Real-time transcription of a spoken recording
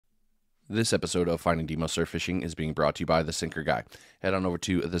This episode of Finding Demo Surf Fishing is being brought to you by The Sinker Guy. Head on over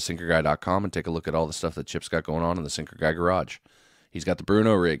to thesinkerguy.com and take a look at all the stuff that Chip's got going on in the Sinker Guy garage. He's got the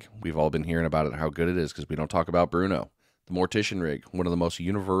Bruno rig. We've all been hearing about it, how good it is, because we don't talk about Bruno. The Mortician rig, one of the most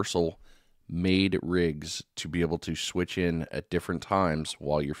universal made rigs to be able to switch in at different times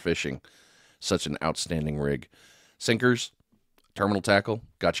while you're fishing. Such an outstanding rig. Sinkers, terminal tackle,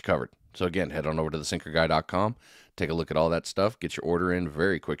 got you covered. So again, head on over to thesinkerguy.com. Take a look at all that stuff. Get your order in.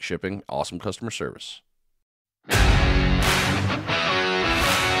 Very quick shipping. Awesome customer service.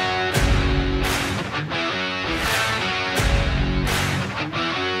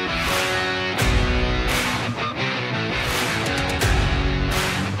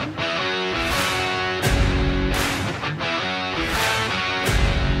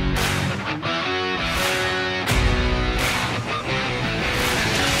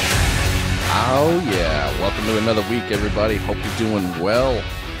 Oh yeah, welcome to another week, everybody. Hope you're doing well.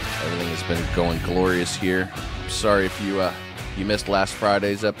 Everything has been going glorious here. I'm sorry if you missed last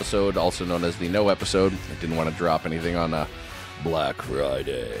Friday's episode, also known as the no episode. I didn't want to drop anything on Black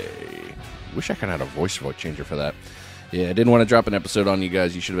Friday. Wish I kind of had a voice changer for that. Yeah, I didn't want to drop an episode on you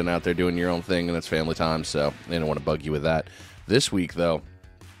guys. You should have been out there doing your own thing, and it's family time, so I didn't want to bug you with that. This week, though,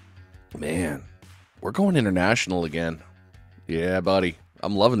 man, we're going international again. Yeah, buddy.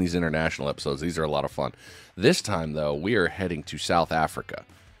 I'm loving these international episodes. These are a lot of fun. This time, though, we are heading to South Africa.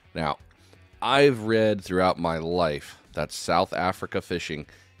 Now, I've read throughout my life that South Africa fishing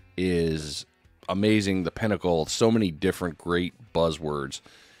is amazing, the pinnacle, so many different great buzzwords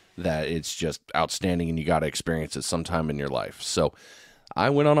that it's just outstanding, and you got to experience it sometime in your life. So I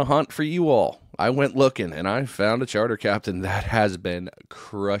went on a hunt for you all. I went looking, and I found a charter captain that has been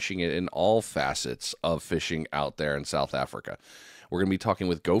crushing it in all facets of fishing out there in South Africa. We're going to be talking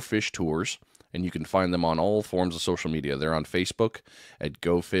with Go Fish Tours, and you can find them on all forms of social media. They're on Facebook at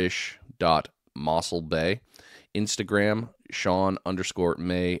gofish.mosselbay, Instagram,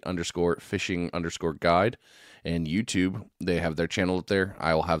 Shawn_May_fishing_guide, and YouTube. They have their channel up there.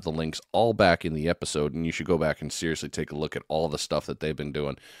 I will have the links all back in the episode, and you should go back and seriously take a look at all the stuff that they've been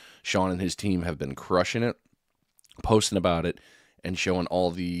doing. Shawn and his team have been crushing it, posting about it, and showing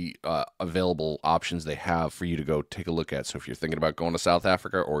all the available options they have for you to go take a look at. So if you're thinking about going to South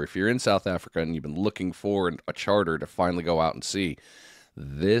Africa, or if you're in South Africa and you've been looking for a charter to finally go out and see,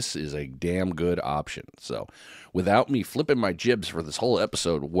 this is a damn good option. So without me flipping my jibs for this whole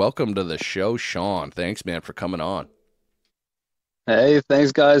episode, welcome to the show, Shawn. Thanks, man, for coming on. Hey,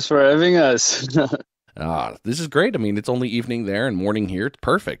 thanks, guys, for having us. This is great. I mean, it's only evening there and morning here. It's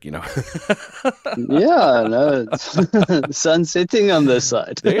perfect, you know. Yeah, no, it's sun setting on this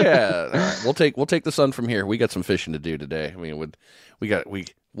side. Yeah, we'll take the sun from here. We got some fishing to do today. I mean,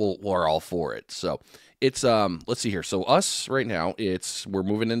 we're all for it. So it's let's see here. So us right now, we're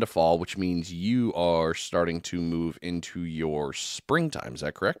moving into fall, which means you are starting to move into your springtime. Is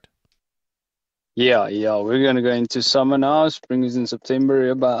that correct? Yeah, we're gonna go into summer now. Spring is in September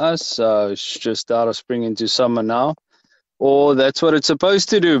here by us, so it's just out of spring into summer now. Or that's what it's supposed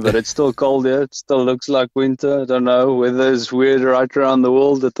to do, but it's still cold here. It still looks like winter. I don't know. Weather's weird right around the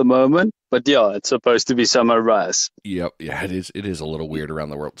world at the moment. But yeah, it's supposed to be summer by us. Yep, yeah, it is. It is a little weird around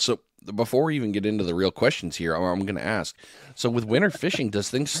the world. So before we even get into the real questions here, I'm going to ask. So with winter fishing, does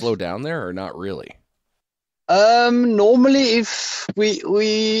things slow down there or not really? Normally, if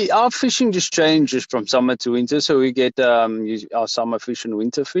our fishing just changes from summer to winter, so we get our summer fish and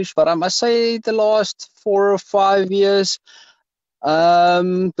winter fish. But I must say, the last 4 or 5 years,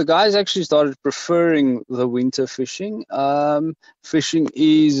 the guys actually started preferring the winter fishing. Fishing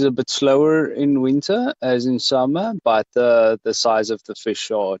is a bit slower in winter as in summer, but the size of the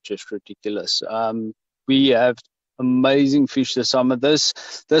fish are just ridiculous. We have amazing fish this summer. This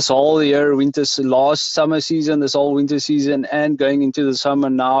whole year, last summer season, this whole winter season, and going into the summer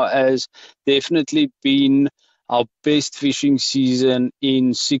now has definitely been our best fishing season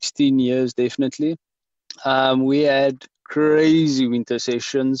in 16 years, definitely. We had crazy winter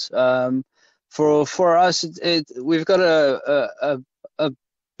sessions. For us, we've got a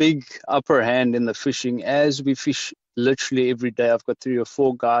big upper hand in the fishing as we fish literally every day. I've got 3 or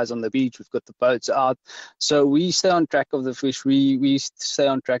 4 guys on the beach. We've got the boats out, so we stay on track of the fish. We stay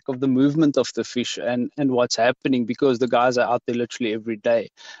on track of the movement of the fish and what's happening, because the guys are out there literally every day.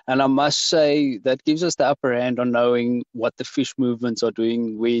 And I must say that gives us the upper hand on knowing what the fish movements are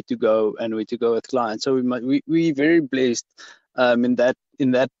doing, where to go and where to go with clients. So we're very blessed in that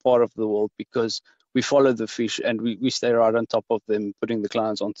part of the world, because we follow the fish and we stay right on top of them, putting the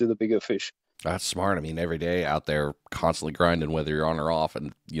clients onto the bigger fish. That's smart. I mean, every day out there constantly grinding, whether you're on or off,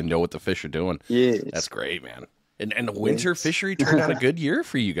 and you know what the fish are doing. Yeah, that's great, man. And the winter fishery turned out a good year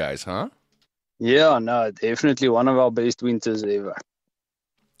for you guys, huh? Yeah, no, definitely one of our best winters ever.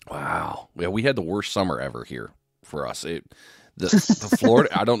 Wow. Yeah, we had the worst summer ever here for us. The Florida.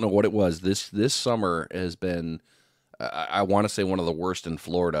 I don't know what it was. This summer has been. I want to say one of the worst in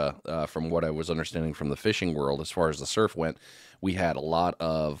Florida, from what I was understanding from the fishing world, as far as the surf went. We had a lot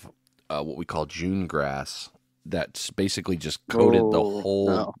of what we call June grass that's basically just coated the Oh, whole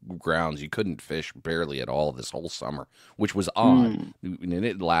no. grounds. You couldn't fish barely at all this whole summer, which was odd. Mm, And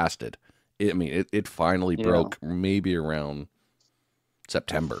it lasted. It finally yeah, broke maybe around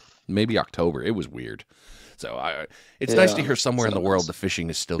September, maybe October. It was weird. So it's nice to yeah. hear somewhere in So the world nice. the fishing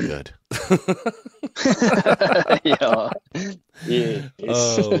is still good. Yeah, yes.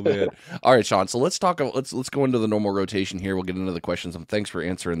 Oh man! All right, Shawn. So let's talk. Let's go into the normal rotation here. We'll get into the questions. And thanks for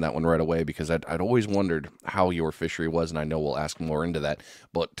answering that one right away because I'd always wondered how your fishery was, and I know we'll ask more into that.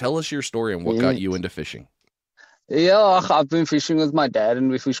 But tell us your story and what got you Yes. into fishing. Yeah, I've been fishing with my dad, and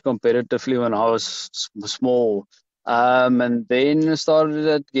we fished competitively when I was small. And then started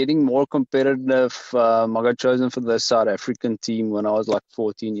it getting more competitive. I got chosen for the South African team when I was like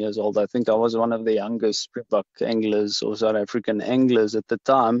 14 years old. I think I was one of the youngest springbuck anglers or South African anglers at the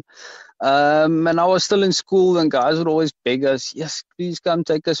time. And I was still in school, and guys would always beg us, "Yes, please come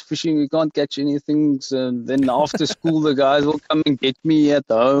take us fishing. We can't catch anything." So then after school, the guys will come and get me at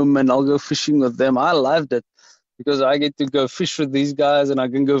home, and I'll go fishing with them. I loved it because I get to go fish with these guys and I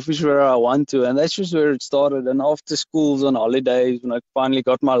can go fish where I want to. And that's just where it started. And after schools on holidays, when I finally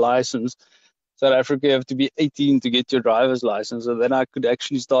got my license, South Africa, you have to be 18 to get your driver's license. So then I could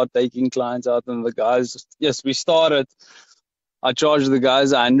actually start taking clients out. And the guys, yes, we started. I charged the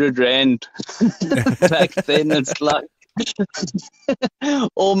guys 100 Rand back then. It's like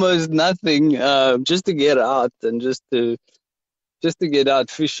almost nothing, just to get out and just to get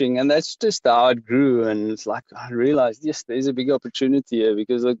out fishing, and that's just how it grew. And it's like I realized, yes, there's a big opportunity here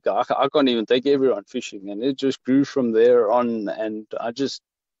because like, I can't even take everyone fishing, and it just grew from there on. And I just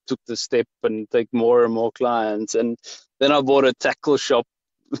took the step and take more and more clients, and then I bought a tackle shop.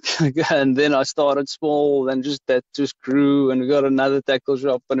 And then I started small, and just that just grew, and we got another tackle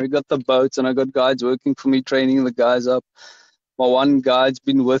shop, and we got the boats, and I got guides working for me, training the guys up. My one guide's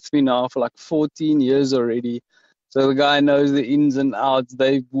been with me now for like 14 years already. So the guy knows the ins and outs.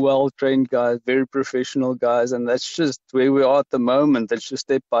 They're well trained guys, very professional guys, and that's just where we are at the moment. That's just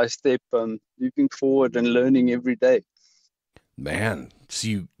step by step, moving forward and learning every day. Man, so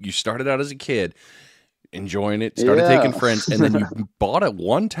you started out as a kid enjoying it, started taking Yeah, friends, and then you bought a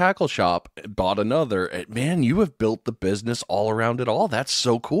one tackle shop, bought another. Man, you have built the business all around it all. That's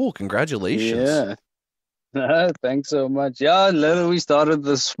so cool. Congratulations. yeah. Thanks so much. Yeah, literally we started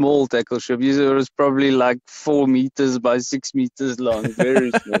the small tackle shop. It was probably like 4 meters by 6 meters long,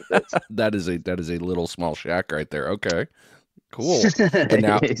 very small. That is a little small shack right there. Okay. Cool. And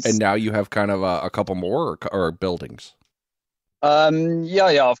now and Yes. now you have kind of a couple more or buildings.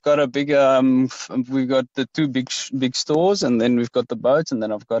 Yeah. I've got a big we've got the two big stores, and then we've got the boats, and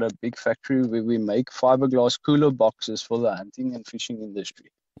then I've got a big factory where we make fiberglass cooler boxes for the hunting and fishing industry.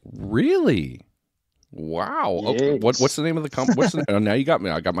 Really? Wow. Oh, what's Yes. the name of the What's the? Oh, now you got me.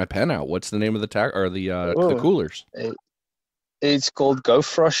 I got my pen out. What's the name of the tag or the Oh, coolers? it, it's called Go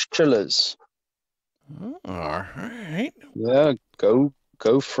Frost Chillers. All right. Yeah, Go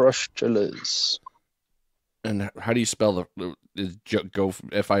Frost Chillers. And how do you spell go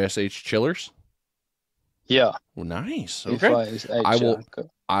FISH chillers? Yeah, Well, nice. Okay. I FISH. Yeah. will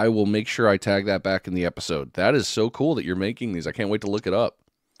I will make sure I tag that back in the episode. That is so cool that you're making these. I can't wait to look it up.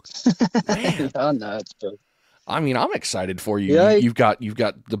 Man, Yeah, no, it's good. I'm excited for you. Yeah, You've got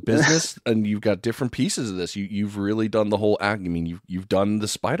the business and you've got different pieces of this. You've really done the whole act. You've done the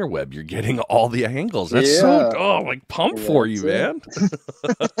spider web. You're getting all the angles. That's so yeah, like pumped for you, that's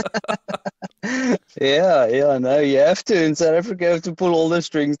it. man. Yeah, no, you have to. In South Africa, you have to pull all the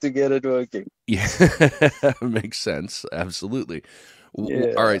strings to get it working. Yeah, makes sense. Absolutely. All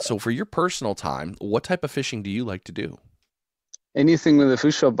Yeah. right. So for your personal time, what type of fishing do you like to do? Anything with the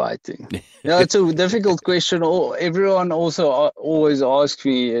fish are biting. Yeah, it's a difficult question. Everyone also always asks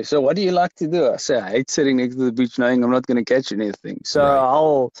me, so what do you like to do? I say, I hate sitting next to the beach knowing I'm not going to catch anything. So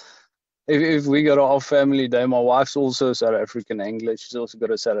Right. if we got our family day, my wife's also South African angler. She's also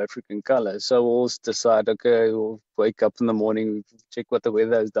got a South African color. So we'll decide, okay, we'll wake up in the morning, check what the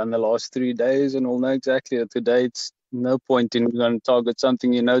weather has done the last 3 days, and we'll know exactly that today it's no point in going to target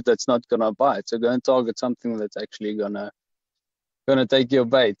something that's not going to bite. So go and target something that's actually going to take your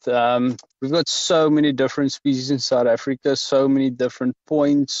bait. we've got so many different species in South Africa, so many different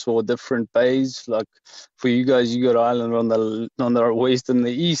points or different bays. Like for you guys, you got island on the west and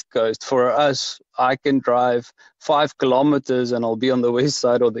the east coast. For us, I can drive 5 kilometers and I'll be on the west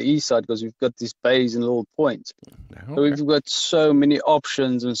side or the east side because we've got these bays and little points. So Okay. we've got so many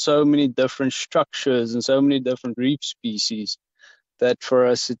options and so many different structures and so many different reef species that for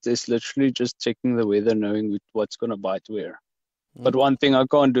us it is literally just checking the weather, knowing what's going to bite where. But one thing I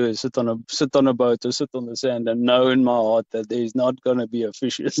can't do is sit on a boat or sit on the sand and know in my heart that there's not going to be a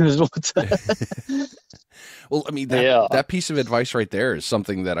fish in this water. Well, I mean, Yeah, that piece of advice right there is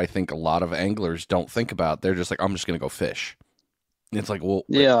something that I think a lot of anglers don't think about. They're just like, I'm just going to go fish. And it's like, well,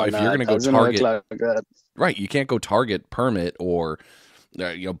 yeah, if you're no, going it to go doesn't work target, like that. right, you can't go target permit or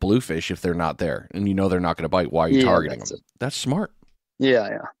bluefish if they're not there, and you know they're not going to bite. Why are you Yeah, targeting that's them? it. That's smart.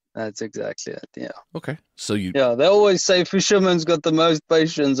 Yeah, that's exactly it. Yeah. Okay, so you, Yeah, they always say fishermen's got the most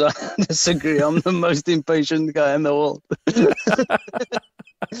patience. I disagree. I'm the most impatient guy in the world.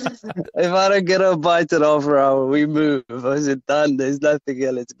 If I don't get a bite in half an hour, we move. I said, done. There's nothing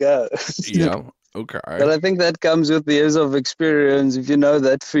here. Let's go. yeah, okay, But I think that comes with the years of experience. If you know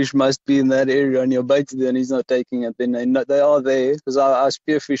that fish must be in that area and you're baited and he's not taking it, then they are there. Because I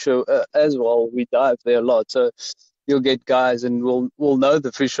spearfish as well. We dive there a lot. So you'll get guys and we'll know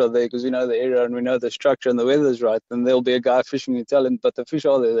the fish are there because we know the area and we know the structure and the weather's right. And there'll be a guy fishing and tell him, but the fish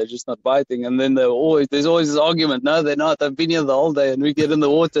are there, they're just not biting. And then there's always this argument. No, they're not. I've been here the whole day. And we get in the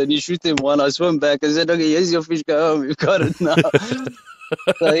water and you shoot him one. I swim back and said, okay, here's your fish. Go home. You've got it now.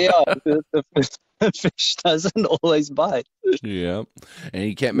 So yeah, the fish doesn't always bite. yeah, and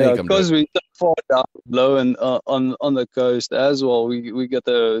you can't Yeah, make them do it. because we're so far down below and on the coast as well. We get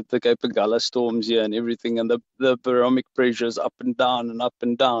the Cape Agala storms here and everything, and the barometric pressures up and down and up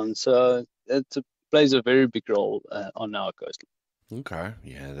and down. So plays a very big role on our coast. Okay,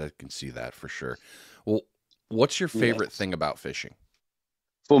 yeah, I can see that for sure. Well, what's your Yeah. favorite thing about fishing?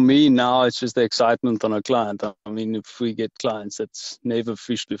 For me now, it's just the excitement on a client. I mean, if we get clients that's never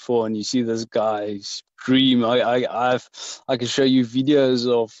fished before, and you see this guy's dream, I can show you videos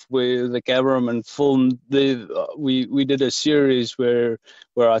of where the cameraman filmed. We did a series where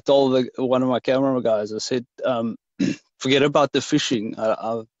I told one of my camera guys, I said, forget about the fishing.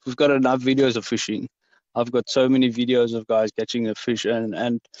 We've got enough videos of fishing. I've got so many videos of guys catching a fish,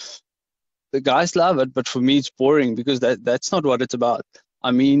 and the guys love it, but for me it's boring because that's not what it's about. I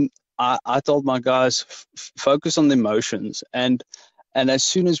mean, I told my guys focus on the emotions, and as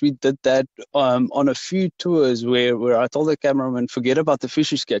soon as we did that on a few tours where I told the cameraman forget about the fish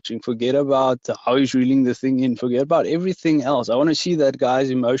he's catching, forget about how he's reeling the thing in, forget about everything else. I want to see that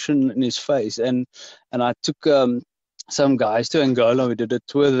guy's emotion in his face, and I took some guys to Angola. We did a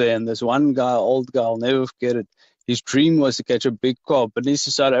tour there, and there's one guy, old guy, I'll never forget it. His dream was to catch a big carp, but he's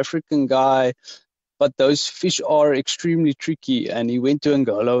a South African guy. But those fish are extremely tricky, and he went to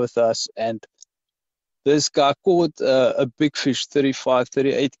Angola with us, and this guy caught a big fish, 35,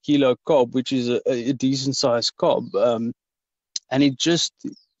 38 kilo carp, which is a decent sized carp, and he just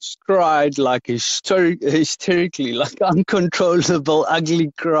cried like hysterically, like uncontrollable,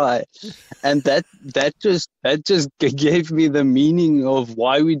 ugly cry, and that just gave me the meaning of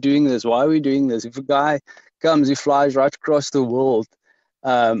why we're doing this. Why are we doing this? If a guy comes, he flies right across the world.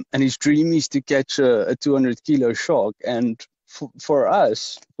 And his dream is to catch a 200 kilo shark. And for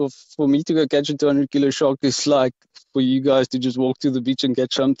us, for me to go catch a 200 kilo shark is like for you guys to just walk to the beach and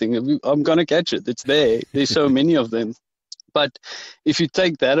catch something. I'm going to catch it. It's there. There's so many of them. But if you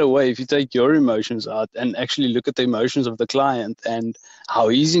take that away, if you take your emotions out and actually look at the emotions of the client and how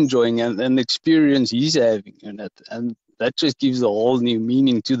he's enjoying it and the experience he's having in it, and that just gives a whole new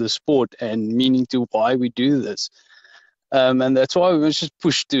meaning to the sport and meaning to why we do this. And that's why we must just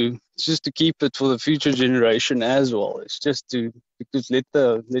push just to keep it for the future generation as well. It's just because let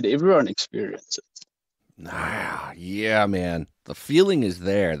everyone experience it. Ah, yeah, man. The feeling is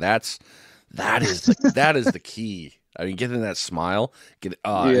there. That is the key. I mean, getting that smile,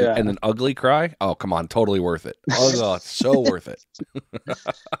 and an ugly cry. Oh, come on, totally worth it. Oh, it's so worth it.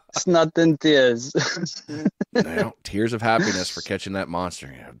 It's nothing tears. Tears of happiness for catching that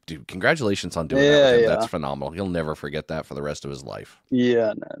monster. Yeah, dude, congratulations on doing that with him. That's phenomenal. He'll never forget that for the rest of his life.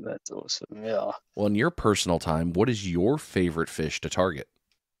 Yeah, no, that's awesome. Yeah. Well, in your personal time, what is your favorite fish to target?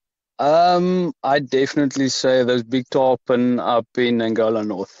 I definitely say those big tarpon up in Angola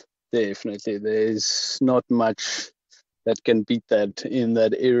North. Definitely, there's not much that can beat that in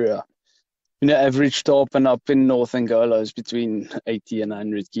that area. Average tarpon up in North Angola is between 80 and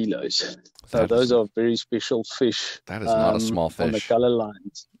 100 kilos. So those are very special fish. That is not a small fish. On the color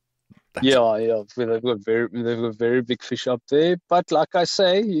lines. That's Yeah. They've got very big fish up there. But like I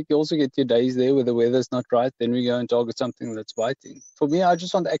say, you can also get your days there where the weather's not right. Then we go and target something that's biting. For me, I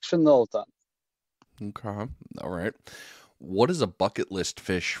just want action the whole time. okay. All right. What is a bucket list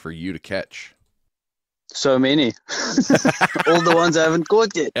fish for you to catch? So many. All the ones I haven't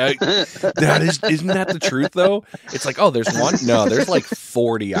caught yet. Isn't that the truth though? It's like, oh, there's one. No, there's like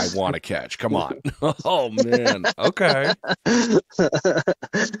 40 I want to catch. Come on. Oh man. Okay.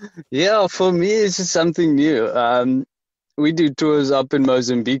 Yeah, for me, it's just something new. We do tours up in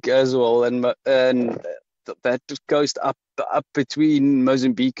Mozambique as well, and that coast up between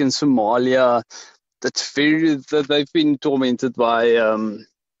Mozambique and Somalia. They've been tormented by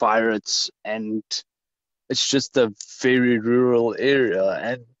pirates, and it's just a very rural area.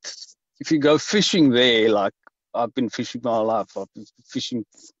 And if you go fishing there, like I've been fishing my life, I've been fishing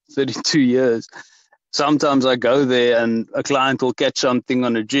 32 years. Sometimes I go there and a client will catch something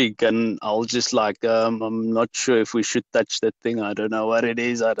on a jig, and I'll just like, I'm not sure if we should touch that thing. I don't know what it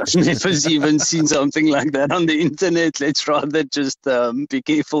is. I've never even seen something like that on the internet. Let's rather just be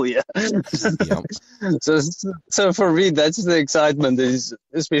careful here. Yep. So for me, that's the excitement, is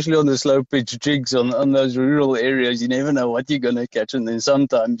especially on the slow pitch jigs on those rural areas. You never know what you're gonna catch, and then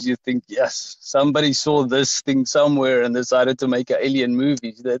sometimes you think, yes, somebody saw this thing somewhere and decided to make an alien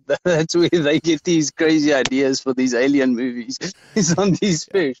movie. That's where they get these crazy ideas for these alien movies. Is on these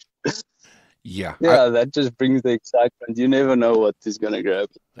fish. Yeah. Yeah, that just brings the excitement. You never know what is gonna grab.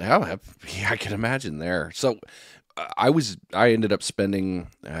 Yeah, I can imagine there. So I ended up spending,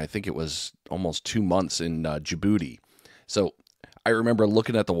 I think it was almost 2 months in Djibouti. So I remember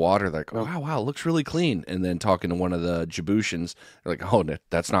looking at the water like, oh, wow, it looks really clean. And then talking to one of the Djiboutians, they're like, oh, no,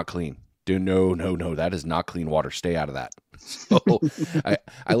 that's not clean. Dude, no, that is not clean water. Stay out of that. So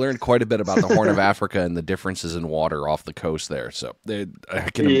I learned quite a bit about the Horn of Africa and the differences in water off the coast there. So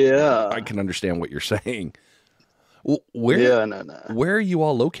I can understand what you're saying. Where are you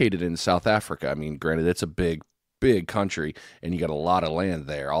all located in South Africa? I mean, granted, it's a big country, and you got a lot of land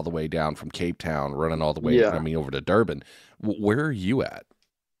there, all the way down from Cape Town, running all the way, over to Durban. Where are you at?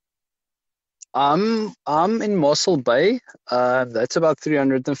 I'm in Mossel Bay. That's about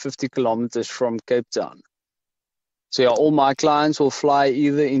 350 kilometers from Cape Town. So yeah, all my clients will fly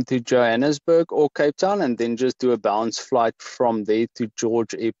either into Johannesburg or Cape Town, and then just do a bounce flight from there to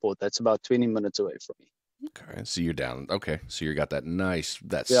George Airport. That's about 20 minutes away from me. Okay, so you're down. Okay, so you got that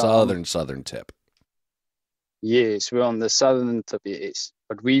Yeah, southern tip. yes, we're on the southern tip, yes.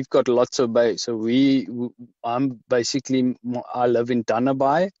 But we've got lots of bays. So I live in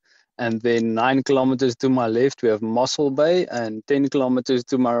Dunnaby, and then 9 kilometers to my left, we have Mossel Bay, and 10 kilometers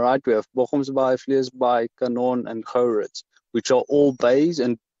to my right, we have Bochums Bay, Vlees Bay, Canon, and Gouritz, which are all bays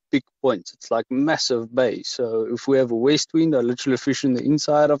and big points. It's like massive bays. So if we have a west wind, I literally fish in the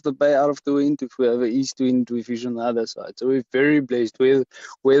inside of the bay out of the wind. If we have an east wind, we fish on the other side. So we're very blessed.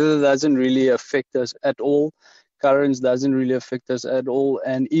 Weather doesn't really affect us at all. Currents doesn't really affect us at all.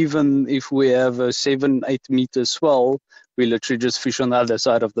 And even if we have a 7-8 meter swell, we literally just fish on the other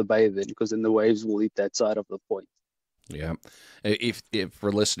side of the bay then, because then the waves will hit that side of the point. Yeah. If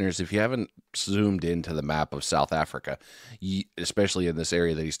for listeners, if you haven't zoomed into the map of South Africa, especially in this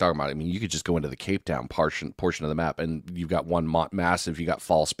area that he's talking about, I mean, you could just go into the Cape Town portion of the map, and you've got one massive. You got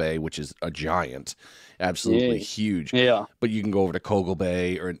False Bay, which is a giant, absolutely huge. Yeah. But you can go over to Kogel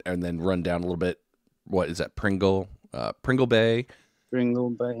Bay, and then run down a little bit. What is that? Pringle Bay. Pringle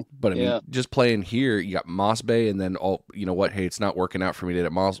Bay. But I mean, just playing here, you got Moss Bay, and then you know what? Hey, it's not working out for me today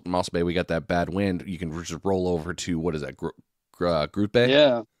at Moss Bay. We got that bad wind. You can just roll over to what is that? Groot Bay.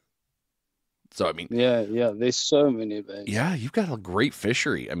 Yeah. So I mean, yeah. There's so many bays. Yeah, you've got a great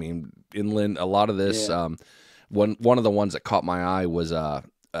fishery. I mean, inland. A lot of this. One of the ones that caught my eye was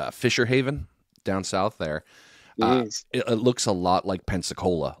Fisher Haven down south there. Yes. It looks a lot like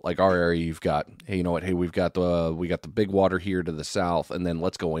Pensacola, like our area. You've got, hey, you know what? Hey, we got the big water here to the south, and then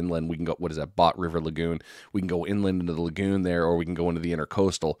let's go inland. We can go. What is that? Bot River Lagoon. We can go inland into the lagoon there, or we can go into the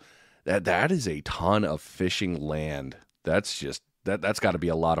intercoastal. That is a ton of fishing land. That's just that's got to be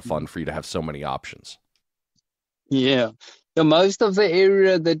a lot of fun for you to have so many options. Yeah. Most of the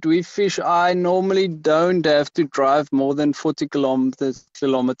area that we fish, I normally don't have to drive more than 40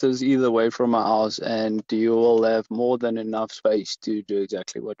 kilometers either way from my house, and you will have more than enough space to do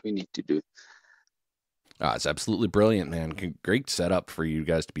exactly what we need to do. It's absolutely brilliant, man. Great setup for you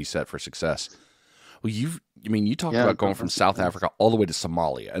guys to be set for success. Well, you talked about going from South Africa all the way to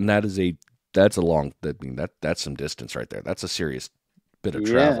Somalia, and that's some distance right there. That's a serious bit of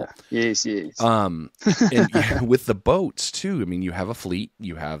Yeah. travel. Yes. Yes. Um, and with the boats too. I mean, you have a fleet.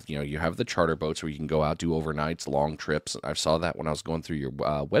 You have the charter boats where you can go out, do overnights, long trips. I saw that when I was going through your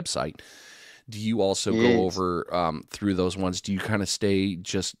website. Do you also go Yes. over through those ones? Do you kind of stay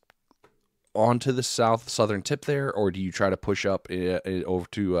just onto the southern tip there, or do you try to push up over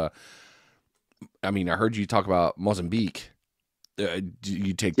to? I mean, I heard you talk about Mozambique. Do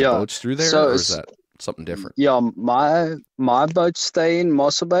you take the Yeah. boats through there, So or is that something different? yeah, my boats stay in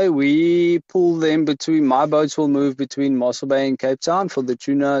Mossel Bay. We pull them between. My boats will move between Mossel Bay and Cape Town for the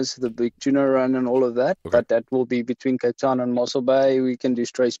tunas, the big tuna run, and all of that. Okay. But that will be between Cape Town and Mossel Bay. We can do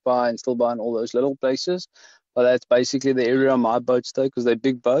Stray Spy and Stilbaai and all those little places. But that's basically the area my boats stay because they're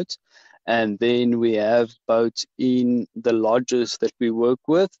big boats. And then we have boats in the lodges that we work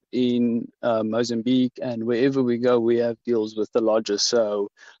with in Mozambique, and wherever we go, we have deals with the lodges. So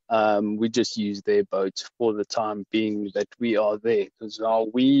we just use their boats for the time being that we are there. Because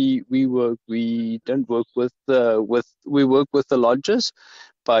we don't work with we work with the lodges,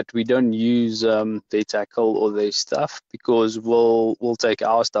 but we don't use their tackle or their stuff because we'll take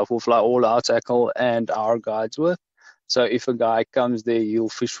our stuff. We'll fly all our tackle and our guides with. So if a guy comes there, you'll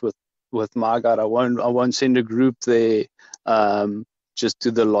fish with my guide. I won't send a group there just to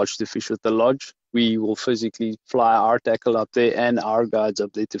the lodge to fish with the lodge. We will physically fly our tackle up there and our guides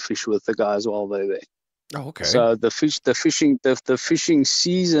up there to fish with the guys while they're there. Oh, okay. So the fishing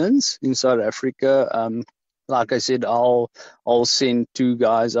seasons in South Africa, like I said, I'll send two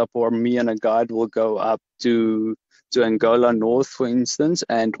guys up, or me and a guide will go up to Angola North, for instance,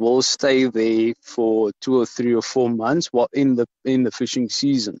 and we'll stay there for 2 or 3 or 4 months while in the fishing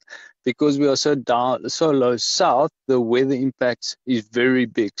season. Because we are so low south, the weather impact is very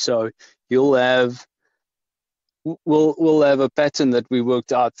big. So we'll have a pattern that we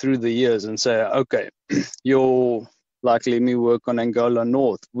worked out through the years and say, okay, you're like, let me work on Angola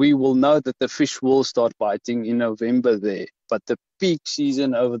North. We will know that the fish will start biting in November there, but the peak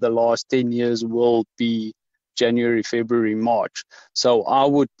season over the last 10 years will be January, February, March. So I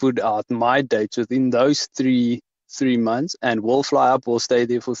would put out my dates within those three months, and we'll fly up, we'll stay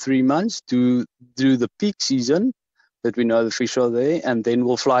there for 3 months to do the peak season that we know the fish are there, and then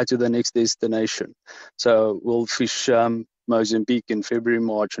we'll fly to the next destination. So we'll fish Mozambique in February,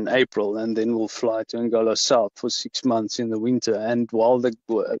 March, and April, and then we'll fly to Angola South for 6 months in the winter. And we'll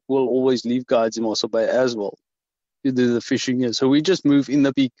always leave guides in Mossel Bay as well to do the fishing here. So we just move in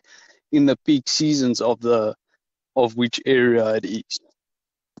the peak seasons of which area it is.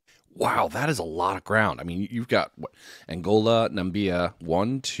 Wow, that is a lot of ground. I mean, you've got what, Angola, Nambia,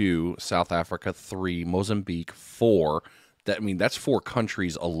 1, 2, South Africa, 3, Mozambique, 4. That's 4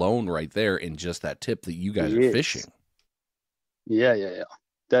 countries alone right there in just that tip that you guys are fishing. Yeah.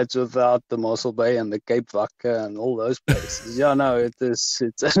 That's without the Mossel Bay and the Cape Wakker and all those places. Yeah, no, it's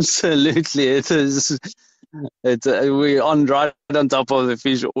absolutely, it is. We're right on top of the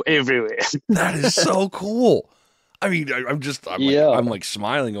fish everywhere. That is so cool. I mean, I'm like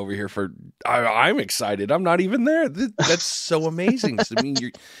smiling over here I'm excited. I'm not even there. That's so amazing. I mean,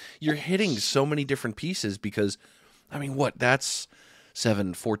 you're hitting so many different pieces because, I mean, that's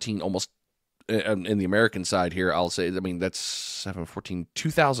 7, 14, almost in the American side here. I'll say, I mean, that's 7, 14,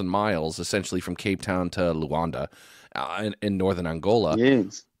 2,000 miles essentially from Cape Town to Luanda in northern Angola.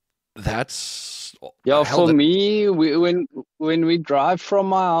 Yes. That's for me, when we drive from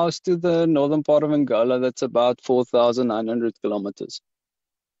my house to the northern part of Angola, that's about 4,900 kilometers.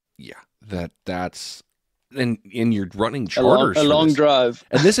 Yeah, that's and you're running charters. A long drive.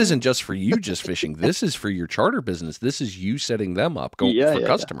 And this isn't just for you just fishing. This is for your charter business. This is you setting them up for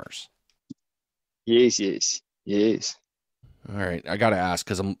customers. Yes. All right, I got to ask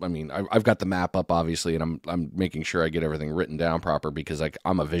because I've got the map up obviously, and I'm making sure I get everything written down proper because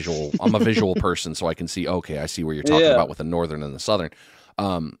I'm a visual person, so I can see. Okay, I see where you're talking about with the northern and the southern.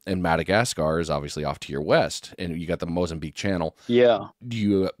 And Madagascar is obviously off to your west, and you got the Mozambique Channel. Yeah. Do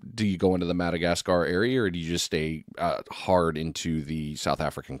you go into the Madagascar area, or do you just stay hard into the South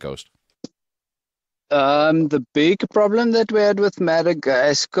African coast? The big problem that we had with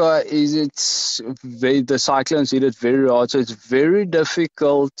Madagascar is the cyclones hit it very hard, so it's very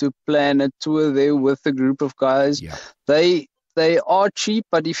difficult to plan a tour there with a group of guys. Yeah. They are cheap,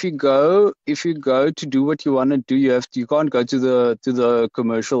 but if you go to do what you want to do, you can't go to the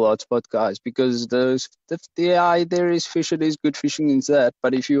commercial hotspot guys because there is fish, it is good fishing in that.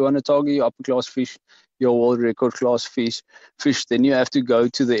 But if you want to target your upper class fish, your world record class fish, then you have to go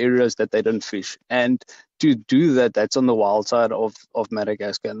to the areas that they don't fish. And to do that, that's on the wild side of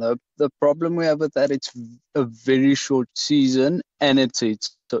Madagascar. And the problem we have with that, it's a very short season, and it's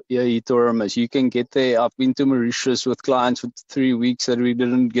enormous. You can get there. I've been to Mauritius with clients for 3 weeks that we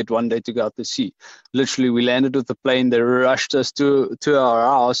didn't get one day to go out to sea. Literally, we landed with the plane. They rushed us to our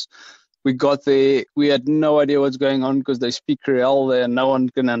house. We got there. We had no idea what's going on because they speak Creole there, and no one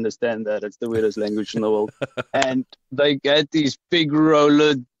can understand that. It's the weirdest language in the world. And they had these big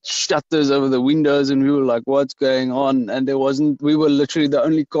roller shutters over the windows, and we were like, what's going on? And we were literally the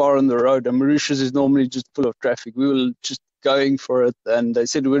only car on the road. And Mauritius is normally just full of traffic. We were just going for it. And they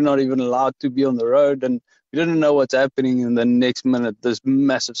said we're not even allowed to be on the road. And we didn't know what's happening. And the next minute, this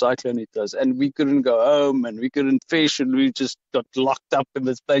massive cyclone hit us. And we couldn't go home, and we couldn't fish. And we just got locked up in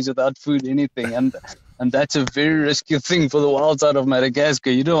this place without food, anything. And that's a very risky thing for the wild side of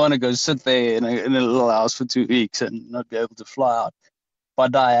Madagascar. You don't want to go sit there in a little house for 2 weeks and not be able to fly out.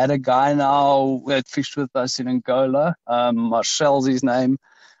 But I had a guy now that fished with us in Angola. Marcel's his name.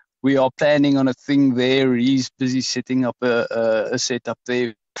 We are planning on a thing there. He's busy setting up a setup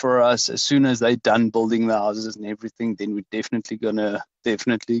there for us. As soon as they're done building the houses and everything, then we're definitely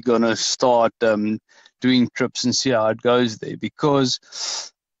gonna start doing trips and see how it goes there,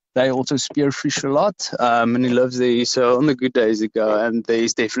 because they also spearfish a lot, and he lives there. So on the good days they go, and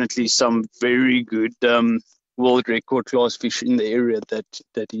there's definitely some very good world record class fish in the area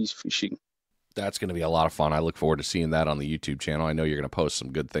that he's fishing. That's going to be a lot of fun. I look forward to seeing that on the YouTube channel. I know you're going to post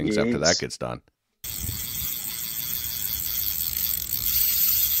some good things after that gets done.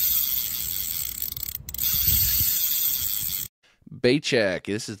 Bait check.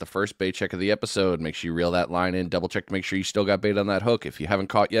 This is the first bait check of the episode. Make sure you reel that line in. Double check to make sure you still got bait on that hook. If you haven't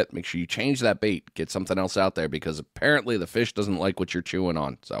caught yet, make sure you change that bait. Get something else out there, because apparently the fish doesn't like what you're chewing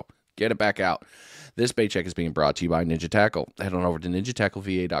on. So get it back out. This bait check is being brought to you by Ninja Tackle. Head on over to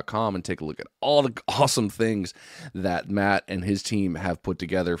ninjatackleva.com and take a look at all the awesome things that Matt and his team have put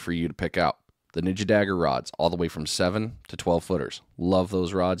together for you to pick out. The Ninja Dagger rods, all the way from 7 to 12 footers. Love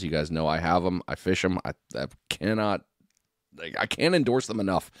those rods. You guys know I have them. I fish them. I can't endorse them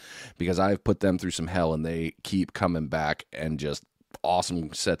enough, because I've put them through some hell, and they keep coming back, and just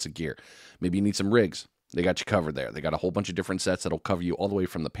awesome sets of gear. Maybe you need some rigs. They got you covered there. They got a whole bunch of different sets that'll cover you all the way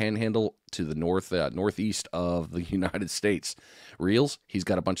from the Panhandle to the northeast of the United States. Reels, he's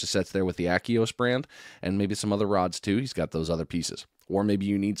got a bunch of sets there with the Achios brand, and maybe some other rods too. He's got those other pieces. Or maybe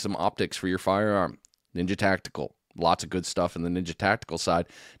you need some optics for your firearm. Ninja Tactical. Lots of good stuff in the Ninja Tactical side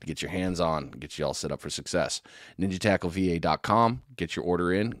to get your hands on, get you all set up for success. NinjaTackleVA.com. Get your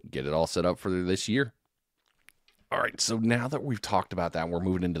order in. Get it all set up for this year. All right, so now that we've talked about that, and we're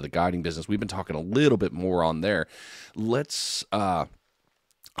moving into the guiding business. We've been talking a little bit more on there. Let's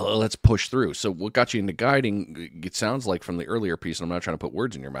push through. So what got you into guiding? It sounds like from the earlier piece, and I'm not trying to put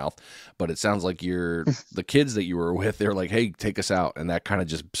words in your mouth, but it sounds like the kids that you were with, they're like, hey, take us out. And that kind of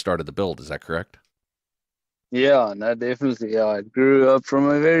just started the build. Is that correct? Yeah, no, definitely. Yeah, I grew up from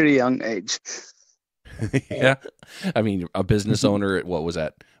a very young age. Yeah. I mean, a business owner, what was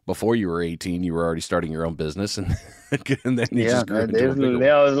that? Before you were 18, you were already starting your own business, and, and then you just grew into a big one.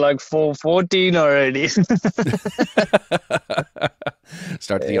 I was like 14 already. Start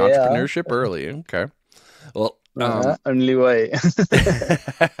the entrepreneurship early. Okay. Well, only way.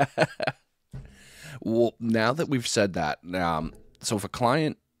 Well, now that we've said that, so if a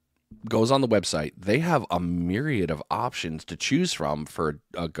client goes on the website, they have a myriad of options to choose from for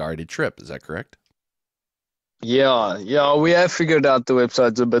a guided trip. Is that correct? Yeah, we have figured out the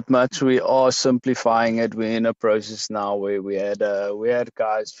website's a bit much. We are simplifying it. We're in a process now where we had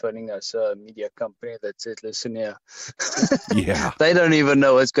guys phoning us, a media company that said, listen here. Yeah. They don't even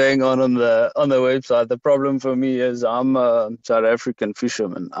know what's going on the website. The problem for me is I'm a South African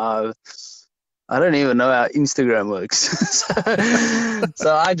fisherman. I don't even know how Instagram works.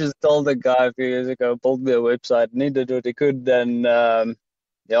 So I just told the guy a few years ago, build me a website, needed what he could, and I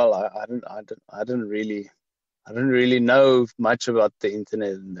didn't really know much about the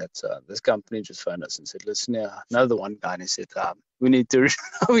internet, and that's this company just phoned us and said, listen, another one guy, and he said, we need to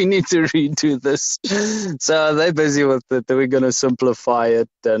redo this. So they're busy with it. We're going to simplify it.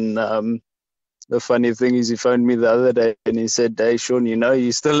 And the funny thing is, he phoned me the other day and he said, hey, Shawn,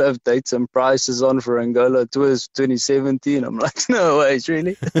 you still have dates and prices on for Angola tours 2017. I'm like, no ways,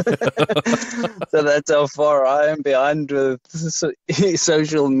 really? So that's how far I am behind with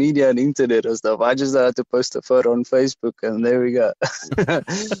social media and internet and stuff. I just had to post a photo on Facebook, and there we go.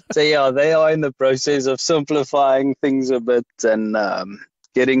 So yeah, they are in the process of simplifying things a bit and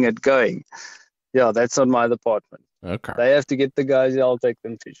getting it going. Yeah, that's not my department. Okay. They have to get the guys. I'll take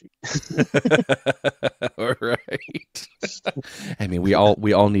them fishing. All right. I mean, we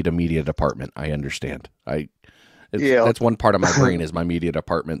all need a media department. I understand. Yeah. That's one part of my brain is my media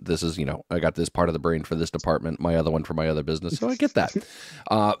department. This is, I got this part of the brain for this department, my other one for my other business. So I get that.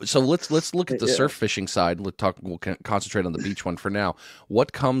 So let's look at the surf fishing side. We'll concentrate on the beach one for now.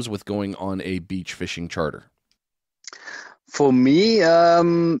 What comes with going on a beach fishing charter? For me,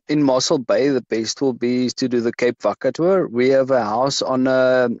 in Mossel Bay, the best will be is to do the Cape Vaca tour. We have a house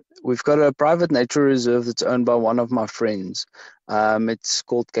we've got a private nature reserve that's owned by one of my friends. It's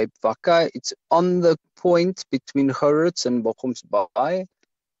called Cape Vaca. It's on the point between Gerrits and Bochum's Bay.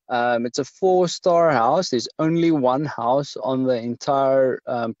 It's a 4-star house. There's only one house on the entire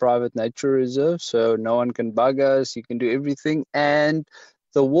private nature reserve, so no one can bug us. You can do everything. And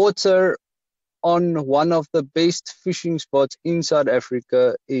the water on one of the best fishing spots in South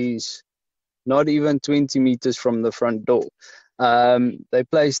Africa is not even 20 meters from the front door. They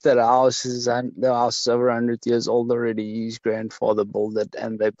placed that houses, and the house is over 100 years old already. His grandfather built it,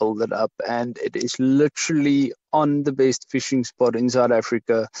 and they built it up, and it is literally on the best fishing spot in South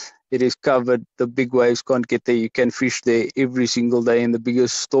Africa. It is covered. The big waves can't get there. You can fish there every single day in the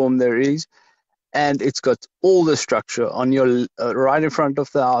biggest storm there is. And it's got all the structure on your right in front of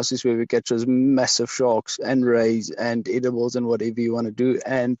the house is where we catch those massive sharks and rays and edibles and whatever you want to do.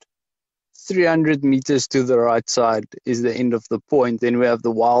 And 300 meters to the right side is the end of the point. Then we have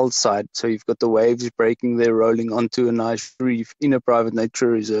the wild side. So you've got the waves breaking there, rolling onto a nice reef in a private nature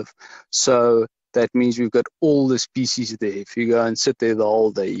reserve. So that means we've got all the species there. If you go and sit there the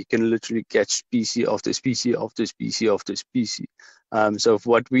whole day, you can literally catch species after species after species after species. So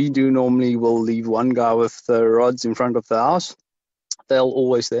what we do normally, we'll leave one guy with the rods in front of the house. They'll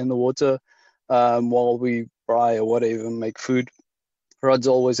always stay in the water while we fry or whatever, make food. Rods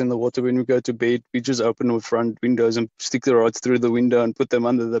always in the water. When we go to bed, we just open the front windows and stick the rods through the window and put them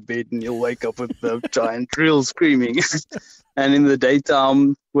under the bed, and you'll wake up with the giant reel screaming. And in the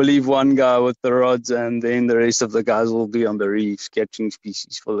daytime, we'll leave one guy with the rods, and then the rest of the guys will be on the reefs catching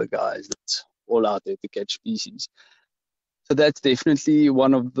species for the guys that's all out there to catch species. So that's definitely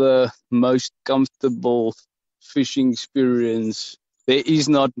one of the most comfortable fishing experience. There is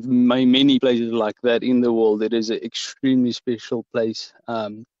not many places like that in the world. It is an extremely special place.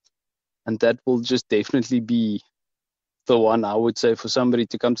 And that will just definitely be the one I would say for somebody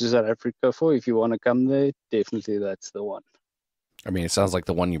to come to South Africa for. If you want to come there, definitely that's the one. I mean, it sounds like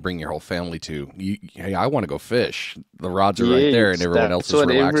the one you bring your whole family to. Hey, I want to go fish. The rods are right there, and everyone else is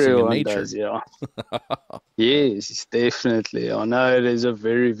relaxing in nature. Does, yeah. Yes, definitely. I know it is a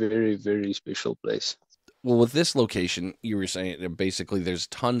very, very, very special place. Well, with this location, you were saying that basically there's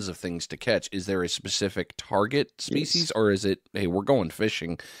tons of things to catch. Is there a specific target species, Yes. or is it, hey, we're going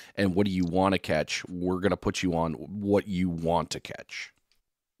fishing, and what do you want to catch? We're going to put you on what you want to catch.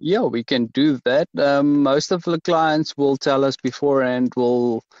 Yeah, we can do that. Most of the clients will tell us beforehand,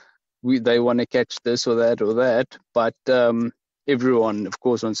 they want to catch this or that or that. But everyone, of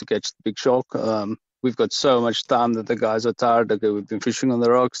course, wants to catch the big shark. We've got so much time that the guys are tired. Okay, we've been fishing on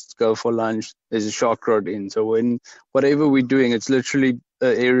the rocks. Let's go for lunch. There's a shark rod in. So whatever we're doing, it's literally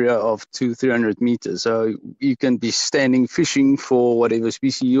an area of 200-300 meters. So you can be standing fishing for whatever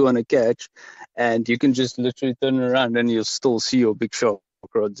species you want to catch, and you can just literally turn around and you'll still see your big shark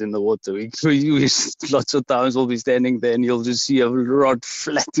rods in the water. We lots of times we'll be standing there and you'll just see a rod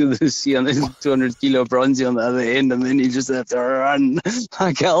flat to the sea, and there's 200 kilo bronzy on the other end, and then you just have to run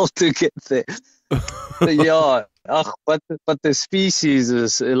like hell to get there. Yeah, but the species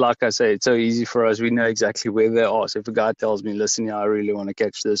is, like I say, it's so easy for us. We know exactly where they are. So if a guy tells me, listen, yeah, I really want to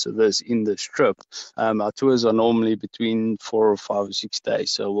catch this or this in this trip, our tours are normally between 4 or 5 or 6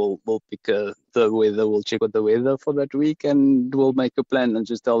 days. So we'll pick the weather. We'll check out the weather for that week, and we'll make a plan and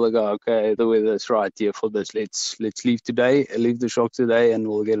just tell the guy, okay, the weather is right here for this. Let's leave today, leave the shock today, and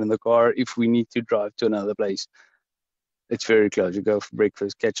we'll get in the car if we need to drive to another place. It's very close. You go for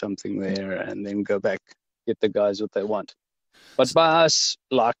breakfast, catch something there, and then go back, get the guys what they want. But by us,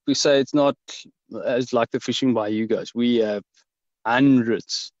 like we say, it's not as like the fishing by you guys. We have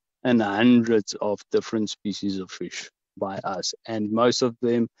hundreds and hundreds of different species of fish by us. And most of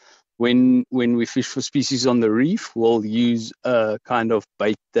them, when we fish for species on the reef, we'll use a kind of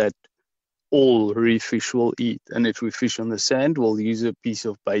bait that all reef fish will eat. And if we fish on the sand, we'll use a piece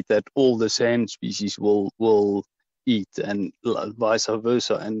of bait that all the sand species will eat, and vice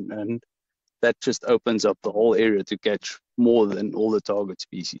versa, and that just opens up the whole area to catch more than all the target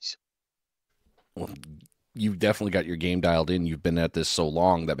species. Well, you've definitely got your game dialed in. You've been at this so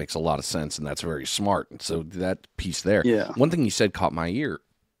long, that makes a lot of sense, and that's very smart. So that piece there. Yeah. One thing you said caught my ear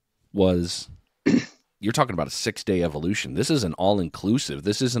was you're talking about a 6-day evolution. This is an all-inclusive.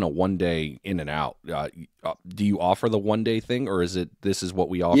 This isn't a 1-day in and out. Do you offer the 1-day thing, or is it this is what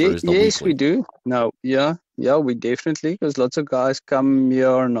we offer Yeah, is the yes, we weekly? do. No, yeah, we definitely, because lots of guys come here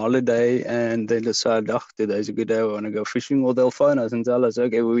on holiday and they decide, oh, today's a good day, I want to go fishing, or they'll phone us and tell us,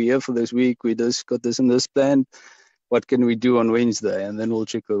 okay, we're here for this week, we just got this and this planned. What can we do on Wednesday? And then we'll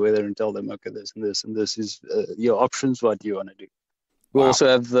check the weather and tell them, okay, this and this is your options. What do you want to do? We Wow. also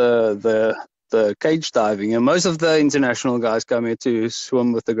have the cage diving, and most of the international guys come here to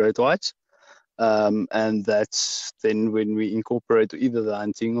swim with the great whites. And that's then when we incorporate either the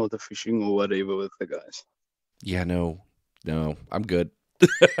hunting or the fishing or whatever with the guys. Yeah, no, I'm good.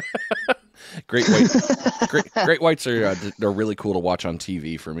 Great white, great whites are they're really cool to watch on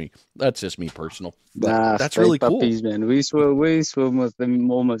TV for me. That's just me personal, but Nah, that's they really cool. puppies, man. We swim with them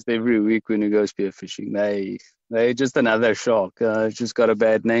almost every week when we go spearfishing. They just another shark. It's just got a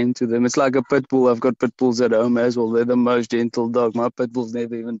bad name to them. It's like a pit bull. I've got pit bulls at home as well. They're the most gentle dog. My pit bull's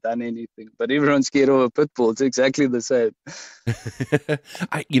never even done anything. But everyone's scared of a pit bull. It's exactly the same.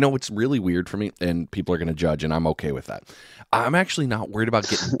 It's really weird for me, and people are going to judge, and I'm okay with that. I'm actually not worried about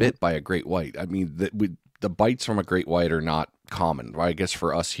getting bit by a great white. I mean, the bites from a great white are not common. I guess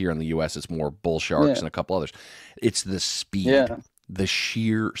for us here in the U.S., it's more bull sharks Yeah, and a couple others. It's the speed, yeah. the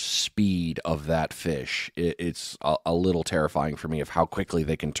sheer speed of that fish. It's a little terrifying for me of how quickly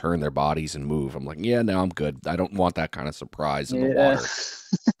they can turn their bodies and move. I'm like, yeah, no, I'm good. I don't want that kind of surprise in the Yeah. water.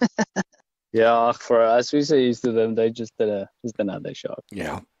 Yeah, for us, we so used to them. They just another shark.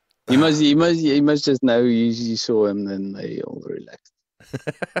 Yeah. You must just know you saw him, then they all relaxed.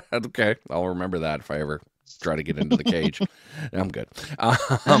 Okay, I'll remember that if I ever try to get into the cage. I'm good.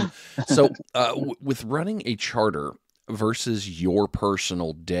 Um, with running a charter versus your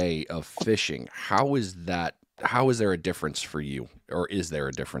personal day of fishing, how is that? How is there a difference for you, or is there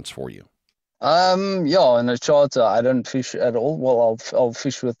a difference for you? Yeah, in a charter, I don't fish at all. Well, I'll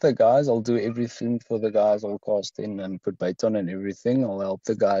fish with the guys. I'll do everything for the guys. I'll cast in and put bait on and everything. I'll help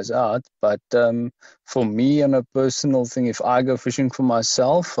the guys out. But for me, on a personal thing, if I go fishing for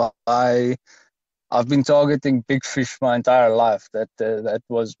myself, I've been targeting big fish my entire life. That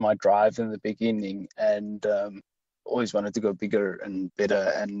was my drive in the beginning, and always wanted to go bigger and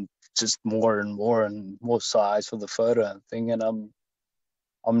better and just more and more and more size for the photo and thing. And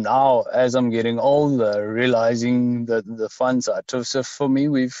I'm now, as I'm getting older, realizing that the fun side. So for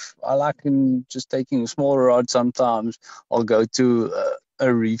me, I like in just taking a smaller rod. Sometimes I'll go to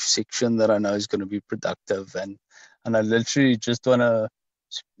a reef section that I know is going to be productive, and I literally just want to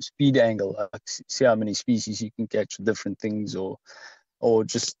speed angle, like see how many species you can catch with different things, or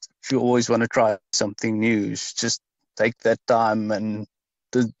just if you always want to try something new, just take that time and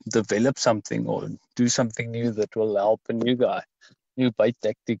develop something or do something new that will help a new guy, new bait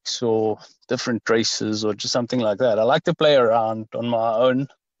tactics or different traces or just something like that. I like to play around on my own,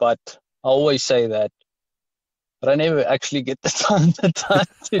 but I always say that, but I never actually get the time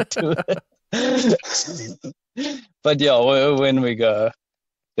to do it. But yeah, when we go,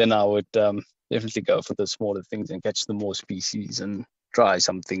 then I would definitely go for the smaller things and catch the more species and try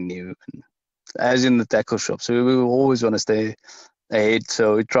something new. And as in the tackle shop, so we always want to stay ahead.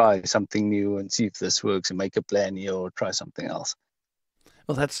 So we try something new and see if this works and make a plan here or try something else.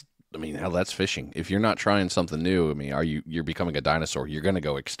 Well, I mean, hell, that's fishing. If you're not trying something new, I mean, you're becoming a dinosaur. You're going to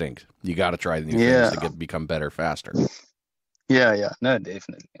go extinct. You got to try new things Yeah, to become better faster. yeah. No,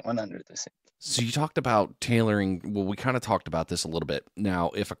 definitely, 100%. So you talked about tailoring. Well, we kind of talked about this a little bit. Now,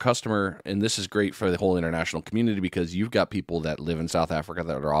 if a customer, and this is great for the whole international community because you've got people that live in South Africa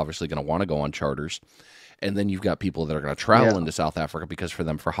that are obviously going to want to go on charters. And then you've got people that are going to travel Yeah, into South Africa because for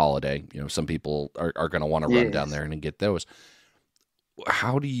them for holiday, some people are going to want to run down yes. there and get those.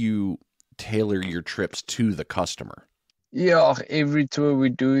 How do you tailor your trips to the customer? Yeah, every tour we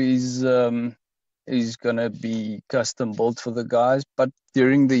do is gonna be custom built for the guys. But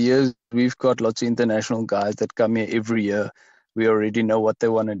during the years, we've got lots of international guys that come here every year. We already know what they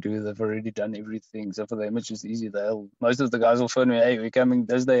want to do. They've already done everything. So for them, it's just easy. Most of the guys will phone me, hey, we're coming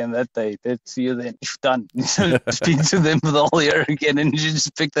this day and that day. Let's see you then. If done. So speak to them for the whole year again and you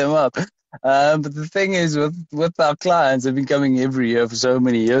just pick them up. But the thing is, with our clients, they've been coming every year for so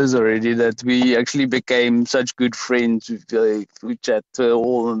many years already that we actually became such good friends. We chat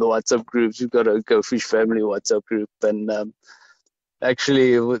all in the WhatsApp groups. We've got a Go Fish Family WhatsApp group, and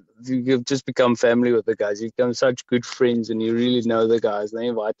actually, you've just become family with the guys. You become such good friends, and you really know the guys. They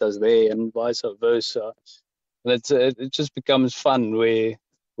invite us there, and vice versa. And it just becomes fun where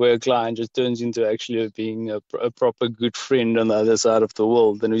a client just turns into actually being a proper good friend on the other side of the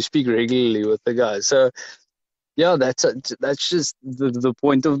world, and we speak regularly with the guys. So Yeah, that's just the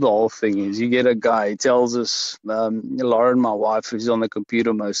point of the whole thing is you get a guy he tells us, Lauren, my wife, is on the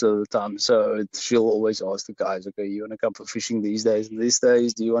computer most of the time, so she'll always ask the guys, okay, you want to come for fishing these days and these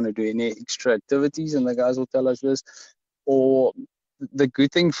days? Do you want to do any extra activities? And the guys will tell us this. Or the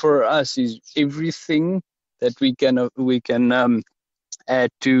good thing for us is everything that we can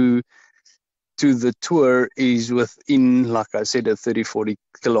add to the tour is within, like I said, a 30-40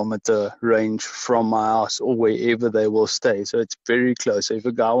 kilometer range from my house or wherever they will stay. So it's very close. So if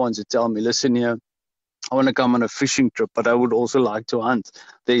a guy wants to tell me, listen here, I want to come on a fishing trip, but I would also like to hunt.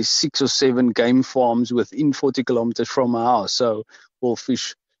 There's 6 or 7 game farms within 40 kilometers from my house. So we'll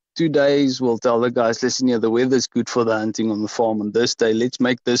fish 2 days. We'll tell the guys, listen here, the weather's good for the hunting on the farm on this day. Let's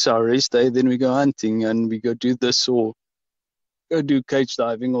make this our rest day. Then we go hunting and we go do this or go do cage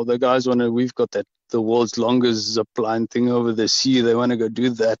diving, or the guys want to, we've got that the world's longest zip line thing over the sea. They want to go do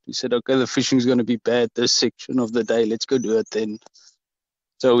that. We said, okay, the fishing's going to be bad this section of the day. Let's go do it then.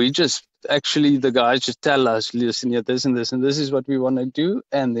 So we just actually, the guys just tell us, listen, yeah, this and this and this is what we want to do.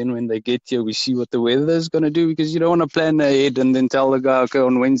 And then when they get here, we see what the weather is going to do, because you don't want to plan ahead and then tell the guy, okay,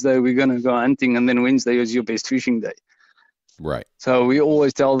 on Wednesday we're going to go hunting, and then Wednesday is your best fishing day. Right. So we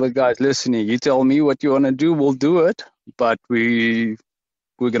always tell the guys, listen, you tell me what you want to do, we'll do it, but we're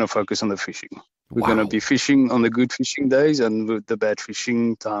going to focus on the fishing. We're going to be fishing on the good fishing days, and with the bad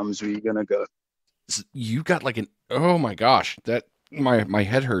fishing times, we're going to go. You got like oh my gosh, that my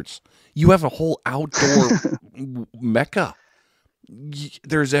head hurts. You have a whole outdoor mecca.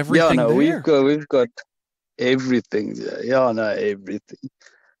 There's everything there. We've got everything there. Yeah, no, everything.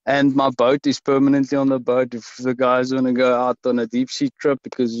 And my boat is permanently on the boat. If the guys want to go out on a deep sea trip,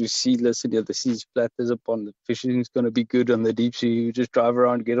 because you see, listen, yeah, the sea's flat as a pond, the fishing is going to be good on the deep sea. You just drive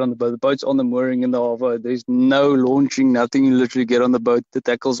around, get on the boat. The boat's on the mooring in the harbor. There's no launching, nothing. You literally get on the boat. The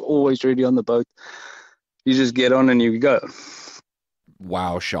tackle's always ready on the boat. You just get on and you go.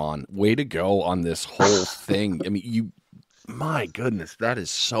 Wow, Shawn, way to go on this whole thing. I mean, my goodness, that is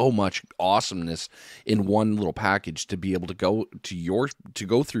so much awesomeness in one little package to be able to go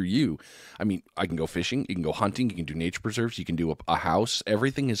through you. I mean, I can go fishing, you can go hunting, you can do nature preserves, you can do a house.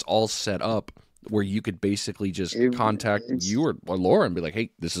 Everything is all set up where you could basically just contact you or Laura and be like,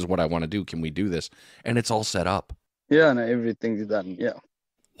 hey, this is what I want to do. Can we do this? And it's all set up. Yeah, no, everything's done. Yeah.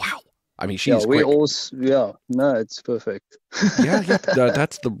 Wow. I mean, she's quick. No, it's perfect. yeah,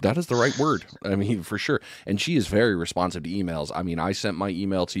 that is the right word. I mean, for sure. And she is very responsive to emails. I mean, I sent my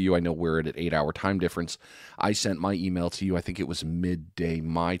email to you. I know we're at an 8-hour time difference. I sent my email to you. I think it was midday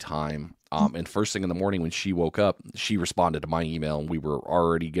my time. And first thing in the morning when she woke up, she responded to my email, and we were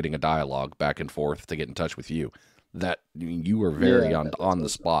already getting a dialogue back and forth to get in touch with you. You were very on the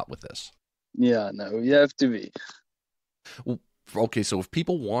spot with this. Yeah, no, you have to be. Well, okay, so if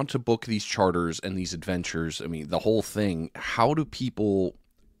people want to book these charters and these adventures, I mean, the whole thing, how do you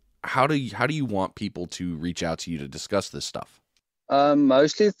want people to reach out to you to discuss this stuff?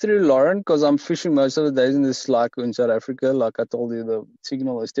 Mostly through Lauren, because I'm fishing most of the days in this like in South Africa. Like I told you, the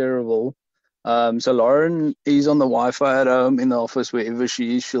signal is terrible. So Lauren is on the Wi-Fi at home, in the office, wherever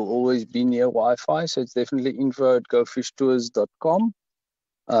she is. She'll always be near Wi-Fi. So it's definitely info@gofishtours.com.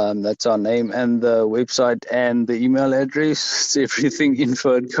 That's our name, and the website and the email address. It's everything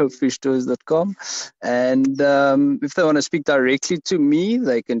info@gofishtours.com. And if they want to speak directly to me,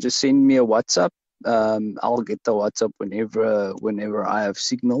 they can just send me a WhatsApp. I'll get the WhatsApp whenever I have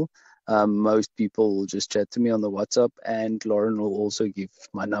signal. Most people will just chat to me on the WhatsApp, and Lauren will also give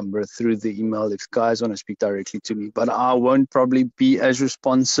my number through the email if guys want to speak directly to me. But I won't probably be as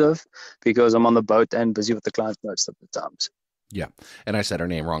responsive because I'm on the boat and busy with the clients most of the times. Yeah, and I said her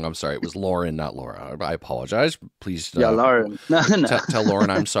name wrong. I'm sorry. It was Lauren, not Laura. I apologize. Please Lauren. No. Tell Lauren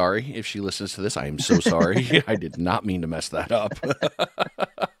I'm sorry if she listens to this. I am so sorry. I did not mean to mess that up.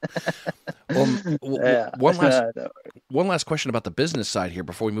 One last question about the business side here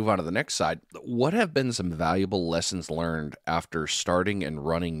before we move on to the next side. What have been some valuable lessons learned after starting and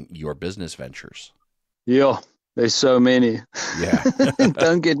running your business ventures? Yeah, there's so many. Yeah.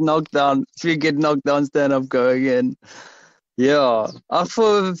 Don't get knocked down. If you get knocked down, stand up, go again. Yeah,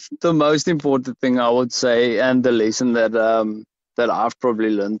 for the most important thing I would say, and the lesson that I've probably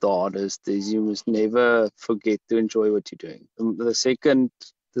learned the hardest, is you must never forget to enjoy what you're doing. The second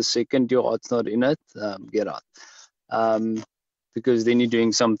your heart's not in it, get out. Because then you're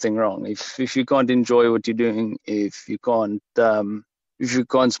doing something wrong. If you can't enjoy what you're doing, if you can't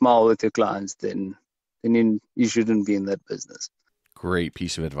smile with your clients, then you shouldn't be in that business. Great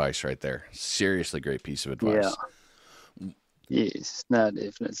piece of advice right there. Seriously, great piece of advice. Yeah. Yes, no,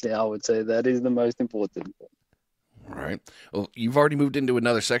 definitely. I would say that is the most important thing. All right. Well, you've already moved into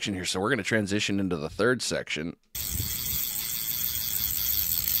another section here, so we're going to transition into the third section.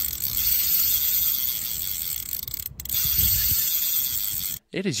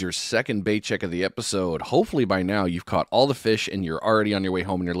 It is your second bait check of the episode. Hopefully by now you've caught all the fish and you're already on your way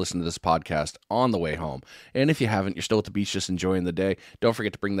home and you're listening to this podcast on the way home. And if you haven't, you're still at the beach just enjoying the day. Don't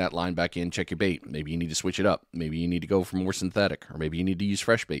forget to bring that line back in, check your bait. Maybe you need to switch it up. Maybe you need to go for more synthetic, or maybe you need to use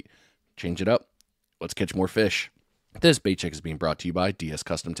fresh bait. Change it up. Let's catch more fish. This bait check is being brought to you by DS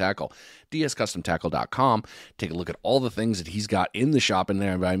Custom Tackle. DSCustomTackle.com. Take a look at all the things that he's got in the shop, and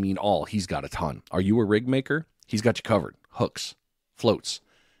there, I mean all. He's got a ton. Are you a rig maker? He's got you covered. Hooks, floats,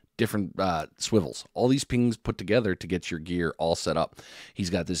 different swivels, all these things put together to get your gear all set up.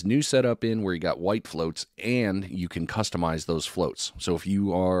 He's got this new setup in where you got white floats and you can customize those floats. So if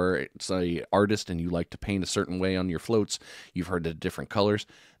you are, say, artist and you like to paint a certain way on your floats, you've heard the different colors,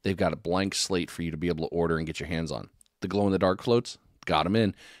 they've got a blank slate for you to be able to order and get your hands on. The glow-in-the-dark floats, got them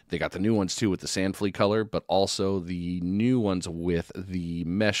in. They got the new ones too with the sand flea color, but also the new ones with the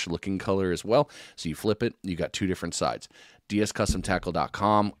mesh looking color as well. So you flip it, you got two different sides.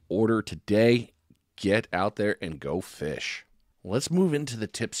 DSCustomTackle.com. Order today. Get out there and go fish. Let's move into the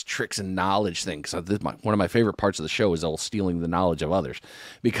tips, tricks, and knowledge thing. Because one of my favorite parts of the show is all stealing the knowledge of others.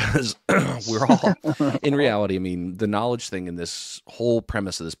 Because we're all, in reality, I mean, the knowledge thing in this whole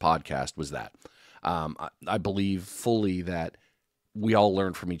premise of this podcast was that I believe fully that we all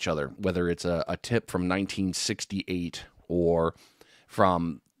learn from each other, whether it's a tip from 1968 or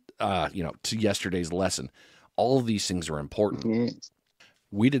from, to yesterday's lesson. All of these things are important. Yes.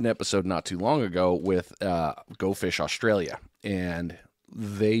 We did an episode not too long ago with Go Fish Australia, and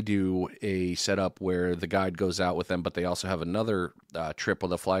they do a setup where the guide goes out with them, but they also have another trip where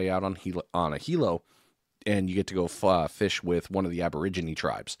they'll fly out on a helo, and you get to go fish with one of the Aborigine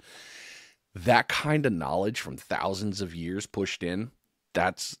tribes. That kind of knowledge from thousands of years pushed in,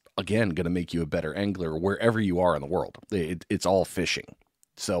 that's, again, going to make you a better angler wherever you are in the world. It's all fishing.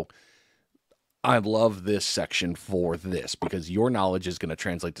 So I love this section for this because your knowledge is going to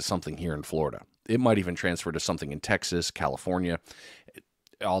translate to something here in Florida. It might even transfer to something in Texas, California,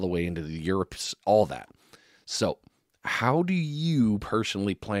 all the way into the Europe, all that. So how do you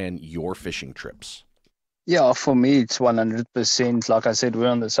personally plan your fishing trips? Yeah, for me, it's 100%. Like I said, we're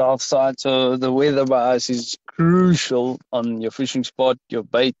on the south side, so the weather by us is crucial on your fishing spot, your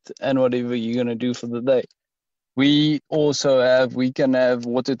bait, and whatever you're going to do for the day. We can have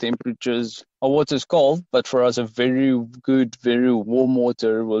water temperatures. Our water's cold, but for us, a very good, very warm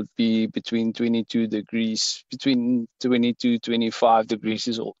water will be between 22 degrees, between 22, 25 degrees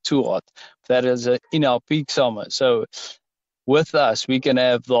is too hot. That is in our peak summer. So with us, we can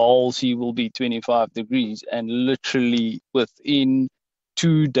have the whole sea will be 25 degrees, and literally within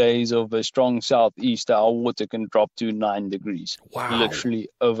 2 days of a strong southeast, our water can drop to 9 degrees. Wow. Literally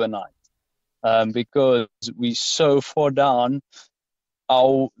overnight. Because we're so far down,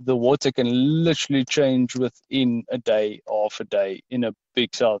 the water can literally change within a day, half a day, in a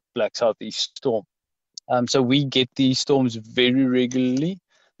big black southeast storm. So we get these storms very regularly.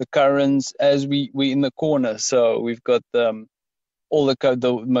 The currents, as we're in the corner, so we've got all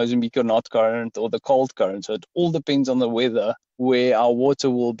the Mozambique or not current or the cold current. So it all depends on the weather where our water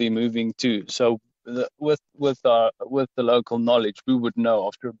will be moving to. So with the local knowledge, we would know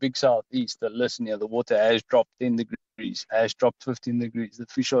after a big southeast that listen here, the water has dropped 10 degrees, has dropped 15 degrees. The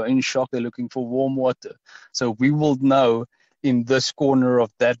fish are in shock. They're looking for warm water. So we will know in this corner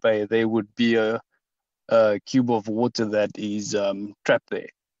of that bay there would be a cube of water that is trapped there.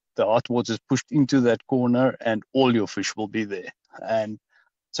 The hot water is pushed into that corner, and all your fish will be there. And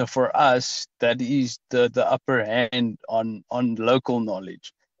so for us, that is the upper hand on local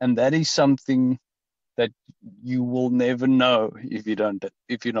knowledge, and that is something that you will never know if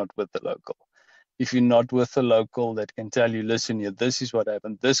you're not with the local. If you're not with the local that can tell you, listen here, this is what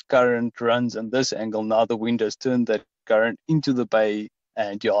happened. This current runs in this angle. Now the wind has turned that current into the bay,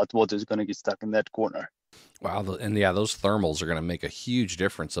 and your hot water is going to get stuck in that corner. Wow, and yeah, those thermals are going to make a huge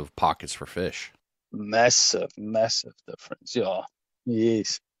difference of pockets for fish. Massive difference. Yeah,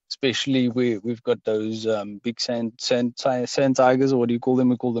 yes. Especially we've got those big sand tigers, or what do you call them?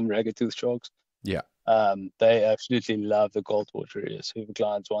 We call them ragged-toothed sharks. Yeah. They absolutely love the cold water areas. So if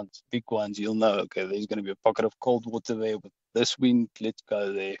clients want big ones, you'll know, okay, there's going to be a pocket of cold water there with this wind. Let's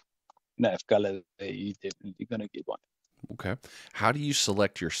go there. Have color there. You're definitely going to get one. Okay. How do you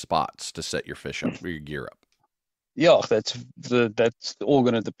select your spots to set your fish up or your gear up? Yeah, that's all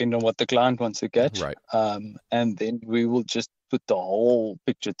going to depend on what the client wants to catch. Right. And then we will just put the whole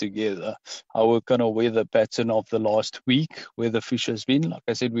picture together. I work on a weather pattern of the last week where the fish has been. Like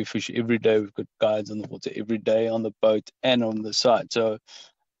I said, we fish every day. We've got guides on the water every day on the boat and on the side. So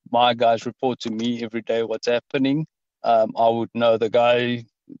my guys report to me every day what's happening. I would know the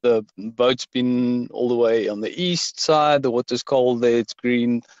boat's been all the way on the east side, the water's cold there, it's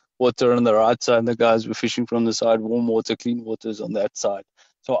green water on the right side, and the guys were fishing from the side, warm water, clean waters on that side.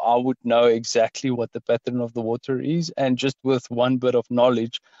 So I would know exactly what the pattern of the water is, and just with one bit of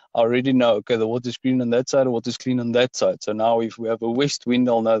knowledge, I already know, okay, the water's green on that side, the water's clean on that side. So now if we have a west wind,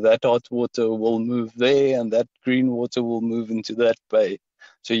 I'll know that hot water will move there, and that green water will move into that bay.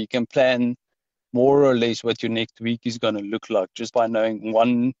 So you can plan more or less what your next week is going to look like just by knowing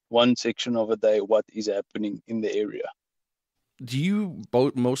one section of a day what is happening in the area. Do you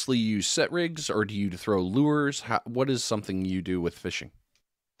boat mostly use set rigs, or do you throw lures? What is something you do with fishing?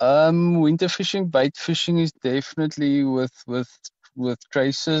 Winter fishing, bait fishing is definitely with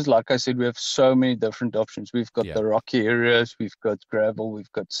traces. Like I said, we have so many different options. We've got Yeah. the rocky areas, we've got gravel,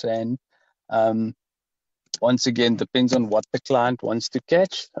 we've got sand. Once again, depends on what the client wants to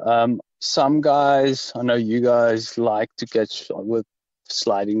catch. Some guys, I know you guys like to catch with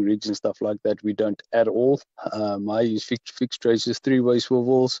sliding rigs and stuff like that. We don't at all. I use fixed traces, three-way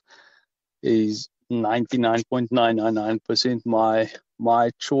swivels is 99.999%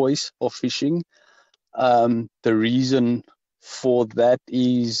 my choice of fishing. The reason for that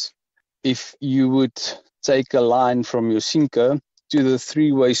is if you would take a line from your sinker to the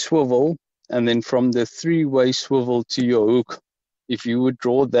three-way swivel, and then from the three-way swivel to your hook, if you would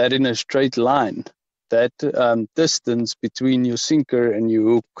draw that in a straight line, that distance between your sinker and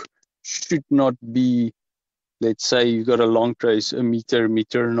your hook should not be, let's say you've got a long trace, a meter,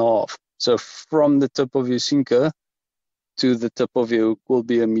 meter and a half. So from the tip of your sinker to the tip of your hook will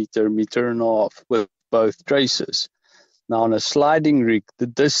be a meter, meter and a half with both traces. Now on a sliding rig, the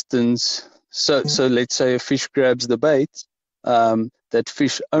distance, so let's say a fish grabs the bait, that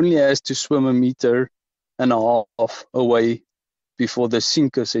fish only has to swim a meter and a half away before the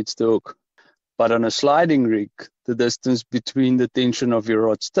sinker sets the hook. But on a sliding rig, the distance between the tension of your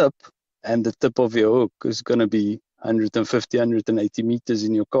rod's tip and the tip of your hook is going to be 150, 180 meters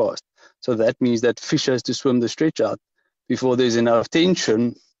in your cast. So that means that fish has to swim the stretch out before there's enough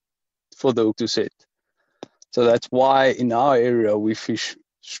tension for the hook to set. So that's why in our area we fish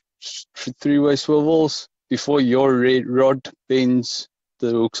three-way swivels. Before your rod bends,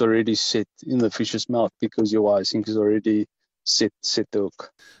 the hook's already set in the fish's mouth because your wire sink is already set the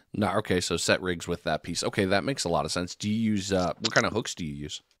hook. No, okay, so set rigs with that piece. Okay, that makes a lot of sense. Do you use what kind of hooks do you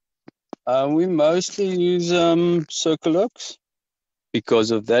use? We mostly use circle hooks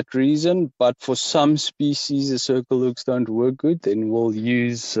because of that reason, but for some species the circle hooks don't work good, then we'll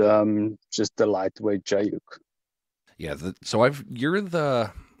use just the lightweight J hook. Yeah, so you're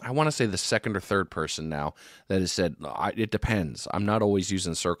the, I want to say the second or third person now that has said, it depends. I'm not always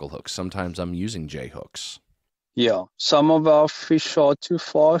using circle hooks. Sometimes I'm using J hooks. Yeah, some of our fish are too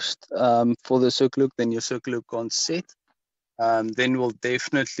fast for the circle hook, then your circle hook can't set. Then we'll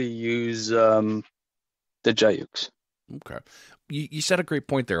definitely use the J hooks. Okay. You said a great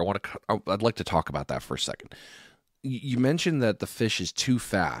point there. I'd like to talk about that for a second. You mentioned that the fish is too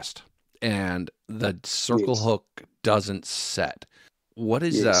fast and the circle hook doesn't set. What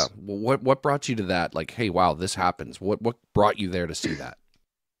is what brought you to that? Like, hey, wow, this happens. What brought you there to see that?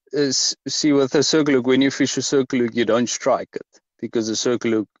 See, with a circle hook, when you fish a circle hook, you don't strike it because the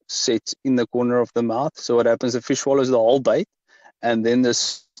circle hook sets in the corner of the mouth. So what happens? The fish swallows the whole bait, and then the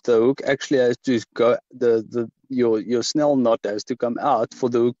hook actually has to go. Your snell knot has to come out for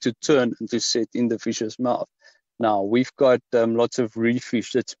the hook to turn and to set in the fish's mouth. Now we've got lots of reef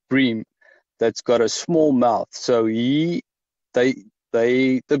fish that's bream, that's got a small mouth. So the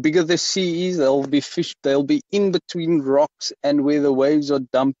bigger the sea is, they'll be in between rocks and where the waves are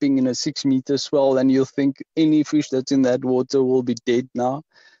dumping in a 6-meter swell, and you'll think any fish that's in that water will be dead now.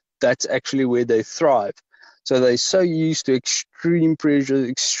 That's actually where they thrive. So they're so used to extreme pressure,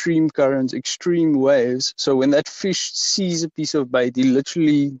 extreme currents, extreme waves. So when that fish sees a piece of bait, he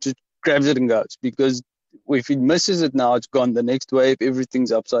literally just grabs it and goes, because if he misses it now, it's gone. The next wave,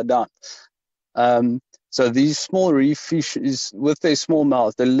 everything's upside down. So these small reef fish, with their small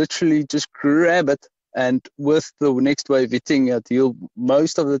mouth, they literally just grab it, and with the next wave hitting it, he'll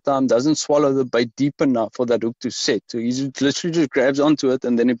most of the time doesn't swallow the bait deep enough for that hook to set. So he literally just grabs onto it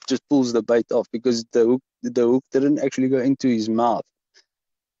and then it just pulls the bait off because the hook didn't actually go into his mouth.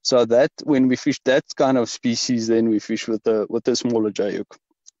 So that when we fish that kind of species, then we fish with a smaller J hook.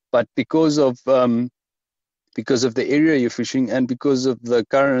 But because of because of the area you're fishing and because of the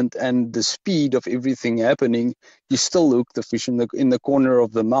current and the speed of everything happening, you still hook the fish in the corner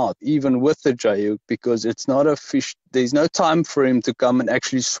of the mouth, even with the J hook, because it's not a fish. There's no time for him to come and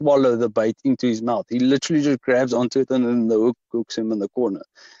actually swallow the bait into his mouth. He literally just grabs onto it and then the hook hooks him in the corner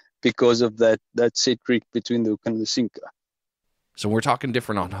because of that set trick between the hook and the sinker. So we're talking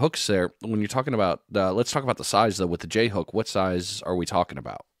different on hooks there. When you're talking about, let's talk about the size though. With the J hook, what size are we talking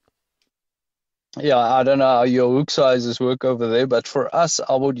about? Yeah, I don't know how your hook sizes work over there, but for us,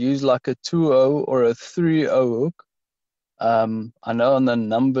 I would use like a 2.0 or a 3.0 hook. I know on the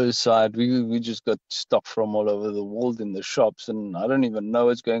numbers side, we just got stock from all over the world in the shops, and I don't even know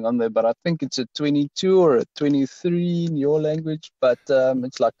what's going on there, but I think it's a 22 or a 23 in your language, but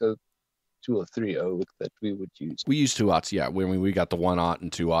it's like a 2 or 3.0 hook that we would use. We use 2/0s, yeah. When we got the 1/0 and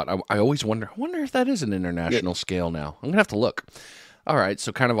 2/0. I always wonder if that is an international scale now. I'm gonna have to look. All right,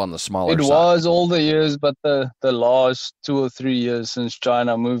 so kind of on the smaller side. It was all the years, but the last 2 or 3 years since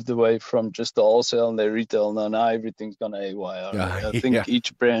China moved away from just the wholesale and their retail, now everything's gone AY. I think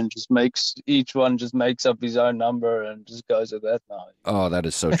each brand each one just makes up his own number and just goes with that now. Oh, that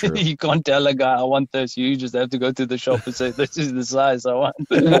is so true. You can't tell a guy, I want this. You just have to go to the shop and say, this is the size I want.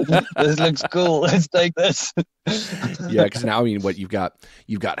 This looks cool. Let's take this. Yeah, because now, I mean, what you've got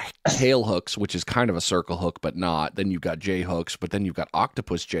tail hooks, which is kind of a circle hook, but not. Then you've got J hooks, but then you've got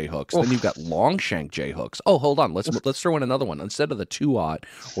octopus J hooks. Then you've got long shank J hooks. Oh, hold on, let's throw in another one. Instead of the 2/0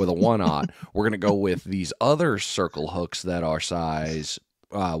 or the 1/0, we're gonna go with these other circle hooks that are size.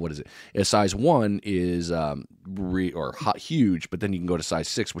 What is it? A size 1 is huge, but then you can go to size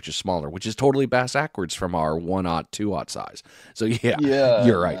 6, which is smaller, which is totally backwards from our 1/0, 2/0 size. So yeah,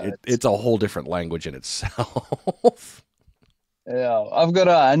 you're right. It's a whole different language in itself. Yeah, I've got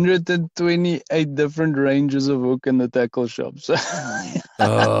 128 different ranges of hook in the tackle shop. So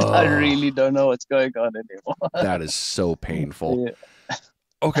I really don't know what's going on anymore. That is so painful. Yeah.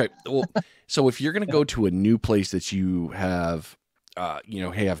 Okay, well, so if you're going to go to a new place that you have,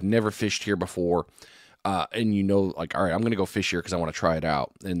 hey, I've never fished here before, and like, all right, I'm going to go fish here because I want to try it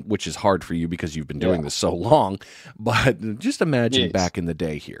out, and which is hard for you because you've been doing this so long. But just imagine back in the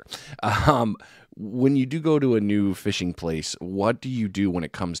day here. When you do go to a new fishing place, what do you do when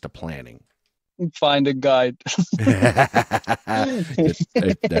it comes to planning? Find a guide. That's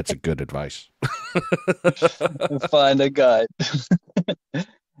a good advice. Find a guide.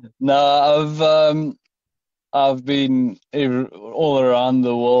 No, I've been all around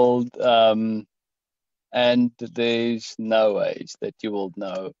the world, and there's no ways that you will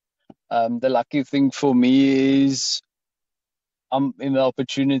know. The lucky thing for me is I'm in the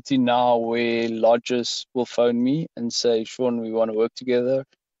opportunity now where lodges will phone me and say, Shawn, we want to work together.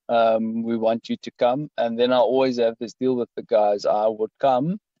 We want you to come. And then I always have this deal with the guys. I would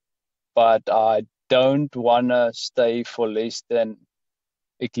come, but I don't want to stay for less than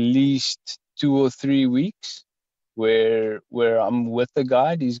at least 2 or 3 weeks where I'm with the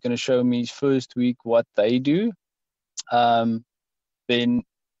guide. He's going to show me his first week what they do. Then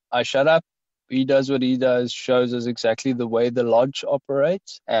I shut up. He does what he does, shows us exactly the way the lodge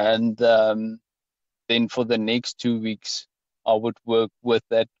operates. And then for the next 2 weeks, I would work with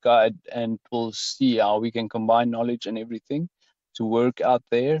that guide and we'll see how we can combine knowledge and everything to work out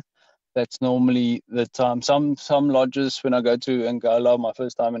there. That's normally the time. Some lodges, when I go to Angola, my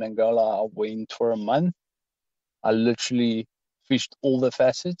first time in Angola, I went for a month. I literally fished all the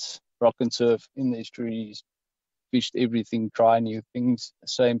facets, rock and surf in the estuaries, fished everything, try new things,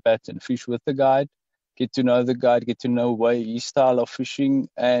 same pattern, fish with the guide, get to know the guide, get to know his style of fishing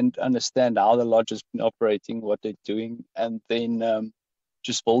and understand how the lodge has been operating, what they're doing, and then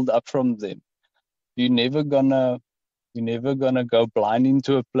just build up from them. You're never gonna go blind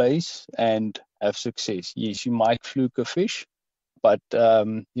into a place and have success. Yes, you might fluke a fish, but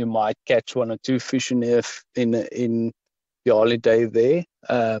you might catch 1 or 2 fish in your holiday there.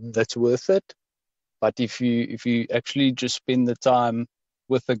 That's worth it. But if you actually just spend the time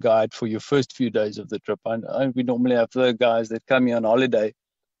with the guide for your first few days of the trip, we normally have the guys that come here on holiday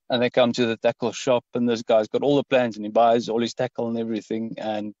and they come to the tackle shop and this guy's got all the plans and he buys all his tackle and everything.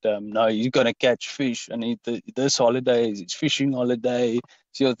 And no, he's going to catch fish. And this holiday is his fishing holiday.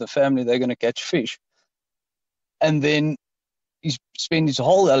 See, with the family, they're going to catch fish. And then he spent his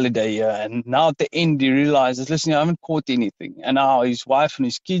whole holiday here, and now at the end he realizes, listen, I haven't caught anything. And now his wife and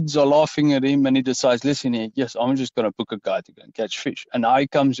his kids are laughing at him, and he decides, listen here, yes, I'm just going to book a guy to go and catch fish. And now he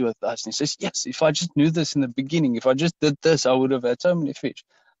comes with us and he says, yes, if I just knew this in the beginning, if I just did this, I would have had so many fish.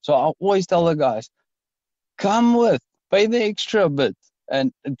 So I always tell the guys, come with, pay the extra bit,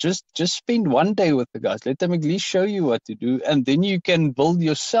 And just spend one day with the guys. Let them at least show you what to do, and then you can build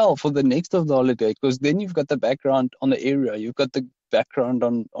yourself for the next of the holiday. Because then you've got the background on the area, you've got the background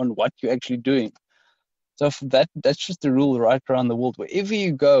on what you're actually doing. So for that's just the rule right around the world. Wherever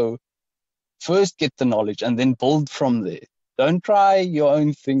you go, first get the knowledge and then build from there. Don't try your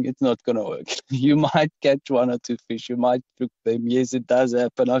own thing. It's not going to work. You might catch one or two fish. You might hook them. Yes, it does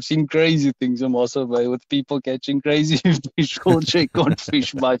happen. I've seen crazy things in Mossel Bay with people catching crazy fish called check-on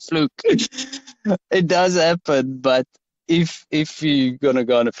fish by fluke. It does happen. But if you're going to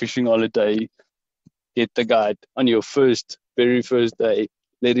go on a fishing holiday, get the guide on your very first day.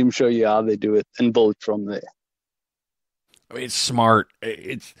 Let him show you how they do it and build from there. I mean, it's smart.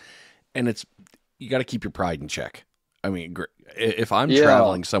 It's you got to keep your pride in check. I mean, if I'm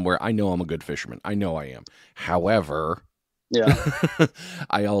traveling somewhere, I know I'm a good fisherman. I know I am. However,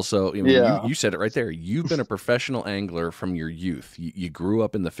 I also, you said it right there. You've been a professional angler from your youth. You grew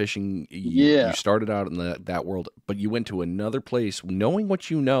up in the fishing. You started out in that world, but you went to another place knowing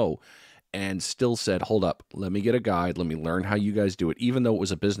what you know and still said, hold up, let me get a guide. Let me learn how you guys do it. Even though it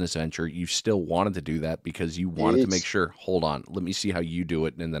was a business venture, you still wanted to do that because you wanted to make sure, hold on, let me see how you do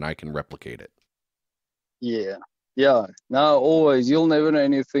it, and then I can replicate it. Yeah. Yeah. No, always. You'll never know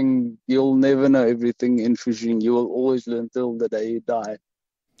anything. You'll never know everything in fishing. You will always learn till the day you die.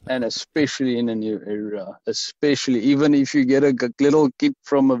 And especially in a new area, especially even if you get a little kid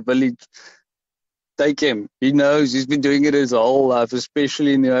from a village, take him. He knows. He's been doing it his whole life,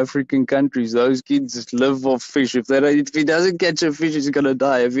 especially in the African countries. Those kids live off fish. If he doesn't catch a fish, he's gonna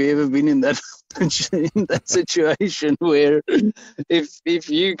die. Have you ever been in that situation where if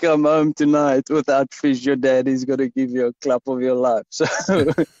you come home tonight without fish, your dad is gonna give you a clap of your life? So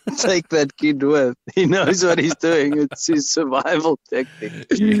take that kid with. He knows what he's doing. It's his survival technique.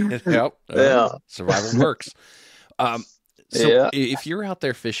 Yep. Survival works. So if you're out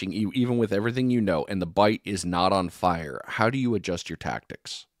there fishing, even with everything you know, and the bite is not on fire, how do you adjust your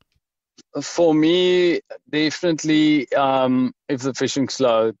tactics? For me, definitely, if the fishing's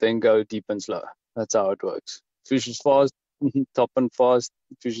slow, then go deep and slow. That's how it works. Fish is fast, top and fast.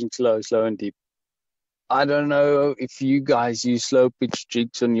 Fishing slow, slow and deep. I don't know if you guys use slow pitch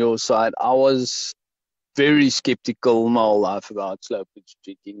jigs on your side. I was very skeptical my whole life about slow pitch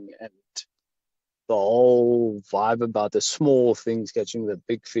jigging and the whole vibe about the small things catching the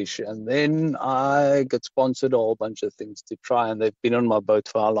big fish. And then I got sponsored a whole bunch of things to try, and they've been on my boat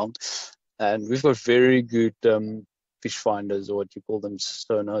for how long? And we've got very good fish finders, or what you call them,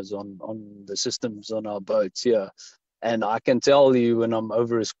 sonars on the systems on our boats here. And I can tell you when I'm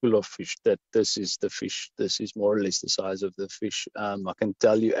over a school of fish that this is the fish. This is more or less the size of the fish. I can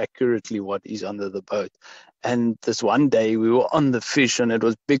tell you accurately what is under the boat. And this one day we were on the fish and it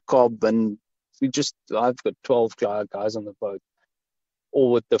was big cob, and I've got 12 guys on the boat,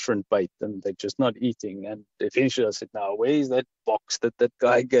 all with different bait, and they're just not eating. And eventually I said, now, where's that box that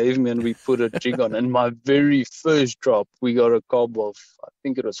guy gave me? And we put a jig on. And my very first drop, we got a cob of, I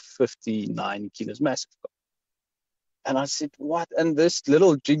think it was 59 kilos, massive cob. And I said, what? And this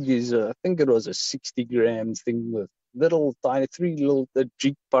little jig is, I think it was a 60-gram thing with little tiny, the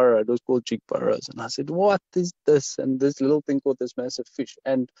jig para. It was called jig paras. And I said, what is this? And this little thing called this massive fish.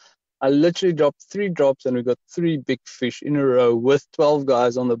 And I literally dropped 3 drops, and we got 3 big fish in a row with 12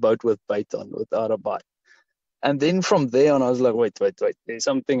 guys on the boat with bait on, without a bite. And then from there on, I was like, wait, there's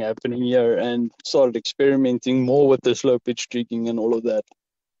something happening here, and started experimenting more with the slow pitch jigging and all of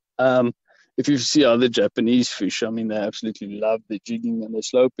that. If you see other Japanese fish, I mean, they absolutely love the jigging and the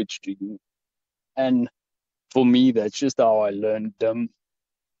slow pitch jigging. And for me, that's just how I learned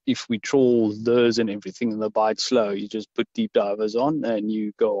if we trawl lures and everything and the bite slow, you just put deep divers on and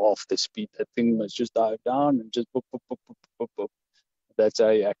you go off the speed. That thing must just dive down and just boop, boop, boop, boop, boop, boop. That's how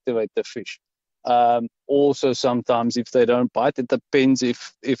you activate the fish. Also, sometimes if they don't bite, it depends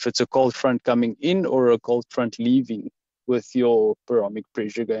if it's a cold front coming in or a cold front leaving, with your barometric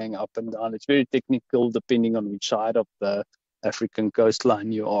pressure going up and down. It's very technical depending on which side of the African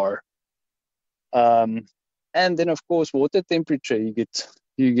coastline you are. And then, of course, water temperature.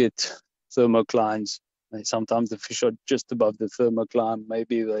 You get thermoclines. Sometimes the fish are just above the thermocline.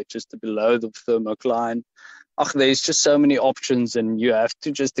 Maybe they're just below the thermocline. There's just so many options, and you have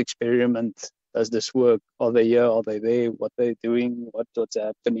to just experiment. Does this work? Are they here? Are they there? What they're doing? What's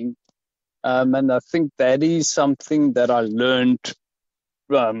happening? And I think that is something that I learned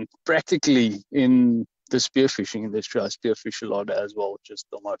practically in the spearfishing industry. I spearfish a lot as well, just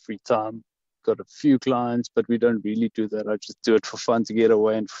on my free time. Got a few clients, but we don't really do that. I just do it for fun, to get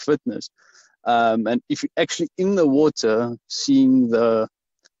away, and for fitness. And if you're actually in the water, seeing the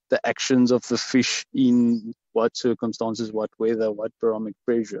actions of the fish in what circumstances, what weather, what barometric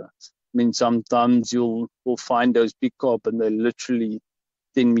pressure. I mean, sometimes you'll find those big carp and they're literally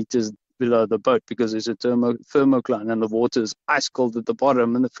 10 meters below the boat because there's a thermocline and the water is ice cold at the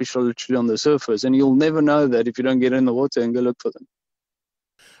bottom and the fish are literally on the surface. And you'll never know that if you don't get in the water and go look for them.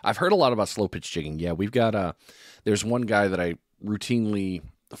 I've heard a lot about slow pitch jigging. Yeah, we've got there's one guy that I routinely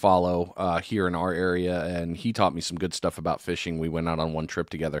follow here in our area, and he taught me some good stuff about fishing. We went out on one trip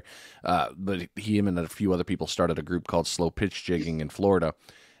together, but him and a few other people started a group called Slow Pitch Jigging in Florida.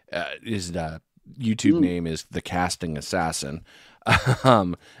 His YouTube name is The Casting Assassin,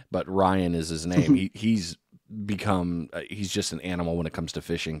 but Ryan is his name. He's become he's just an animal when it comes to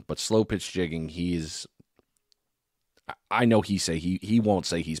fishing. But slow pitch jigging, I know he won't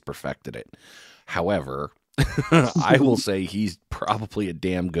say he's perfected it. However, I will say he's probably a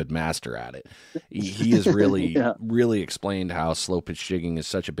damn good master at it. He has really, really explained how slow pitch jigging is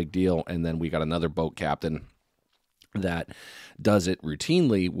such a big deal. And then we got another boat captain that does it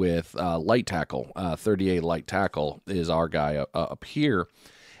routinely with light tackle. 30A light tackle is our guy up here.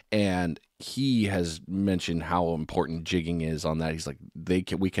 And he has mentioned how important jigging is on that. He's like,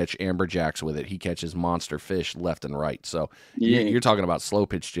 we catch amberjacks with it. He catches monster fish left and right. So you're talking about slow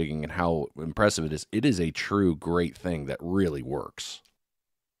pitch jigging and how impressive it is. It is a true great thing that really works.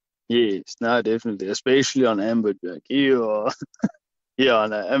 Yes, no, definitely, especially on amberjack. Yeah,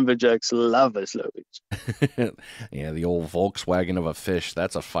 no, amberjacks love a slow pitch. Yeah, the old Volkswagen of a fish.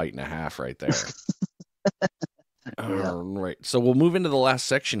 That's a fight and a half right there. All right. So we'll move into the last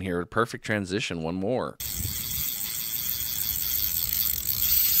section here. Perfect transition. One more.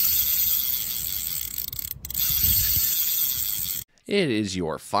 It is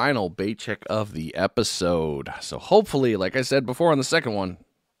your final bait check of the episode. So hopefully, like I said before on the second one,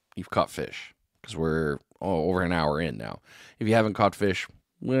 you've caught fish because we're over an hour in now. If you haven't caught fish,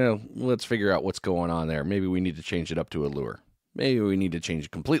 well, let's figure out what's going on there. Maybe we need to change it up to a lure. Maybe we need to change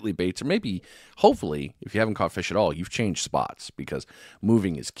completely baits, or maybe, hopefully, if you haven't caught fish at all, you've changed spots because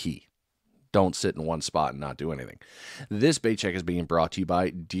moving is key. Don't sit in one spot and not do anything. This bait check is being brought to you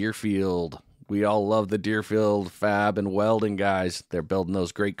by Deerfield. We all love the Deerfield fab and welding guys. They're building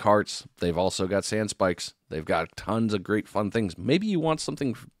those great carts. They've also got sand spikes. They've got tons of great fun things. Maybe you want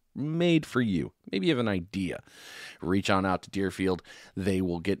something made for you. Maybe you have an idea. Reach on out to Deerfield. They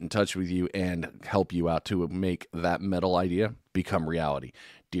will get in touch with you and help you out to make that metal idea become reality.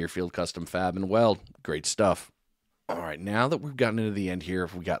 Deerfield Custom Fab and Weld. Great stuff. All right, now that we've gotten into the end here,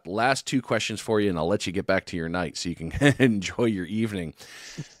 we got last two questions for you, and I'll let you get back to your night so you can enjoy your evening.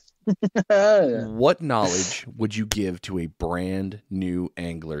 What knowledge would you give to a brand new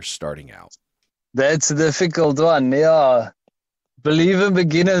angler starting out? That's a difficult one, yeah. Believe in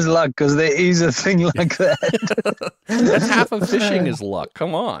beginner's luck, because there is a thing like that. That's half of fishing is luck.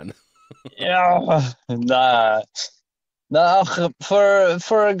 Come on. Yeah, nah.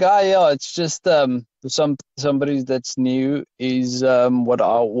 For a guy, yeah, it's just somebody that's new is what I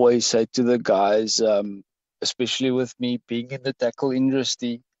always say to the guys, especially with me being in the tackle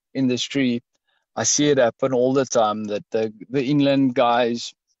industry. I see it happen all the time that the inland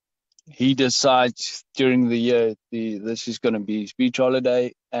guys, he decides during the year this is going to be his beach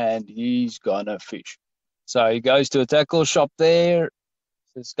holiday and he's gonna fish. So he goes to a tackle shop there,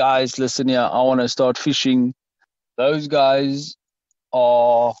 says, guys, listen here, I want to start fishing. Those guys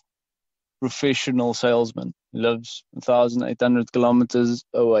are professional salesmen. He lives 1,800 kilometers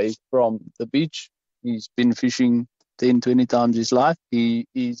away from the beach. He's been fishing 10, 20 times his life. He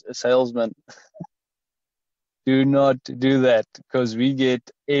is a salesman. Do not do that, because we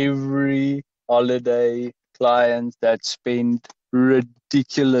get every holiday clients that spend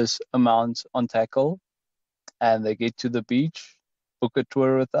ridiculous amounts on tackle, and they get to the beach, book a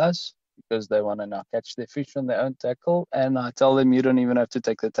tour with us because they want to now catch their fish on their own tackle. And I tell them, you don't even have to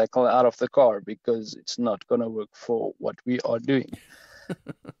take the tackle out of the car because it's not going to work for what we are doing.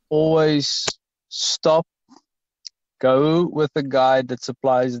 Always stop, go with a guy that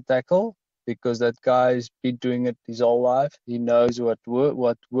supplies the tackle, because that guy's been doing it his whole life. He knows what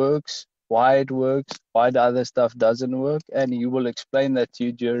works, why it works, why the other stuff doesn't work, and he will explain that to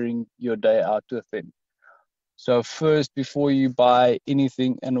you during your day out with him. So first, before you buy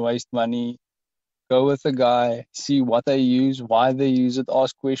anything and waste money, go with a guy, see what they use, why they use it,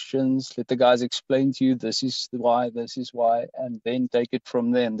 ask questions, let the guys explain to you, this is why, and then take it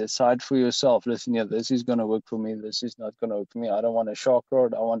from there and decide for yourself, listen here, this is going to work for me, this is not going to work for me, I don't want a shark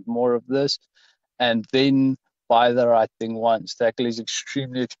rod, I want more of this, and then buy the right thing once. Tackle is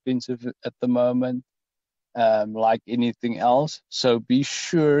extremely expensive at the moment. like anything else. So be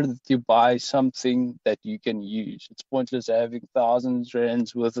sure that you buy something that you can use. It's pointless having thousands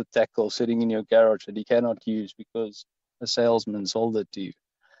rands worth of tackle sitting in your garage that you cannot use because a salesman sold it to you.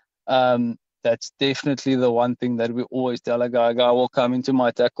 That's definitely the one thing that we always tell a guy will come into my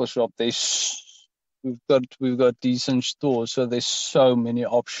tackle shop. We've got decent stores, so there's so many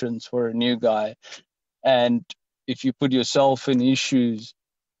options for a new guy. And if you put yourself in his shoes,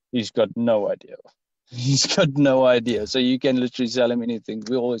 he's got no idea. He's got no idea. So you can literally sell him anything.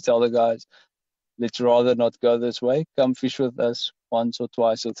 We always tell the guys, let's rather not go this way. Come fish with us once or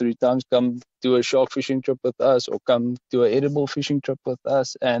twice or three times. Come do a shark fishing trip with us, or come do an edible fishing trip with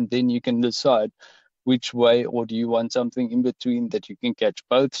us, and then you can decide which way, or do you want something in between that you can catch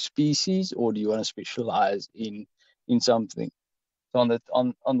both species, or do you want to specialize in something. So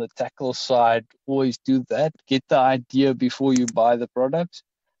on the tackle side, always do that. Get the idea before you buy the products,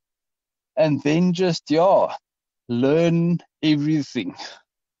 and then just learn everything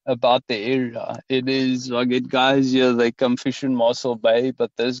about the area. It is, I get guys here, they come fish in Mossel Bay,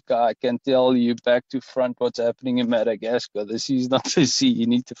 but this guy can tell you back to front what's happening in Madagascar. The sea is not the sea. You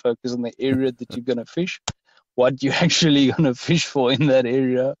need to focus on the area that you're going to fish, what you're actually going to fish for in that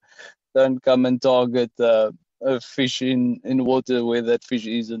area. Don't come and target a fish in water where that fish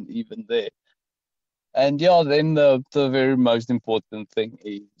isn't even there. And then the very most important thing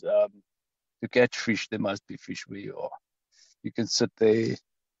is to catch fish, there must be fish where you are. You can sit there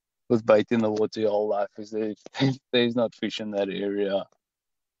with bait in the water your whole life. If there's not fish in that area,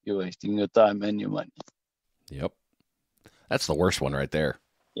 you're wasting your time and your money. Yep. That's the worst one right there.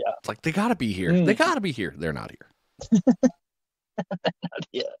 Yeah. It's like, they got to be here. They got to be here. They're not here.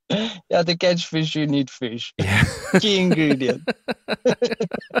 Yeah, to catch fish, you need fish. Yeah. Key ingredient.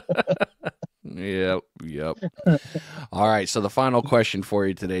 Yep. All right, so the final question for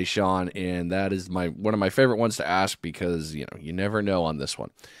you today, Shawn, and that is one of my favorite ones to ask because, you never know on this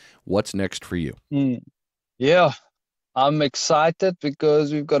one. What's next for you? Yeah, I'm excited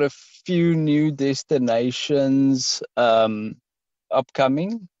because we've got a few new destinations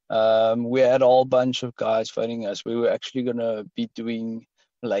upcoming. We had a whole bunch of guys phoning us. We were actually going to be doing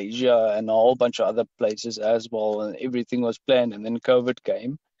Malaysia and a whole bunch of other places as well, and everything was planned, and then COVID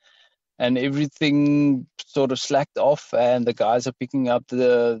came. And everything sort of slacked off, and the guys are picking up.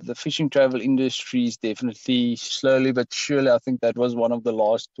 The fishing travel industry is definitely slowly but surely. I think that was one of the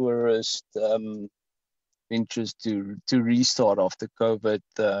last tourist ventures to restart after COVID,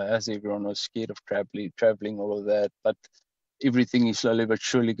 as everyone was scared of traveling, all of that. But everything is slowly but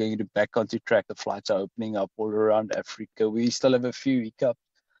surely going to back onto track. The flights are opening up all around Africa. We still have a few hiccups.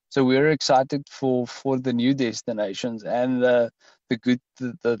 So we're excited for the new destinations, and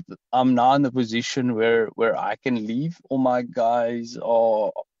I'm now in the position where I can leave. All my guys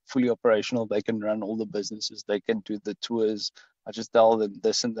are fully operational. They can run all the businesses. They can do the tours. I just tell them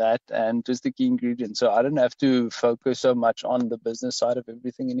this and that, and just the key ingredients. So I don't have to focus so much on the business side of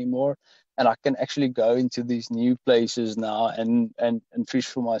everything anymore, and I can actually go into these new places now and fish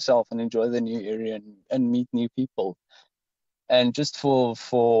for myself and enjoy the new area and meet new people. And just for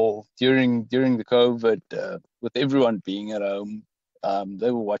during the COVID, with everyone being at home,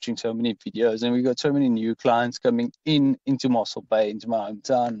 they were watching so many videos, and we got so many new clients coming into Mossel Bay, into my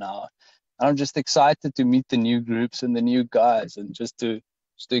hometown now. And I'm just excited to meet the new groups and the new guys, and just to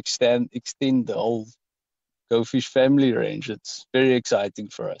extend the whole Go Fish family range. It's very exciting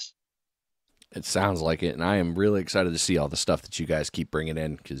for us. It sounds like it, and I am really excited to see all the stuff that you guys keep bringing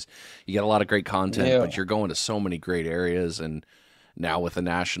in, because you got a lot of great content, but you're going to so many great areas, and now with the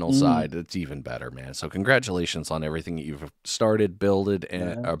national side, it's even better, man. So congratulations on everything that you've started, built,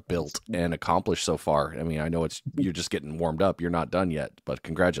 and accomplished so far. I mean, I know you're just getting warmed up. You're not done yet, but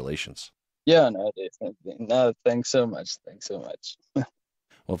congratulations. Yeah, no, definitely. No, thanks so much.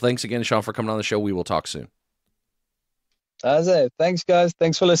 Well, thanks again, Shawn, for coming on the show. We will talk soon. That's it. Thanks, guys.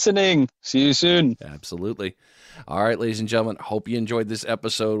 Thanks for listening. See you soon. Absolutely. All right, ladies and gentlemen, hope you enjoyed this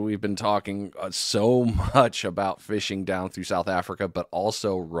episode. We've been talking so much about fishing down through South Africa, but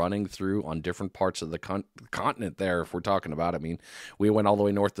also running through on different parts of the continent there, if we're talking about it. I mean, we went all the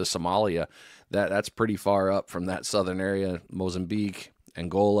way north to Somalia. That's pretty far up from that southern area, Mozambique,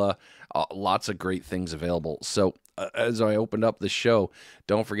 Angola, lots of great things available. So as I opened up the show,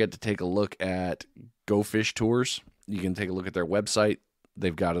 don't forget to take a look at Go Fish Tours. You can take a look at their website.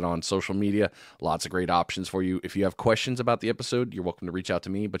 They've got it on social media. Lots of great options for you. If you have questions about the episode, you're welcome to reach out to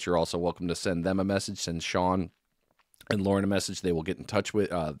me, but you're also welcome to send them a message. Send Shawn and Lauren a message, they will get in touch with,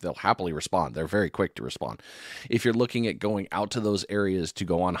 they'll happily respond. They're very quick to respond. If you're looking at going out to those areas to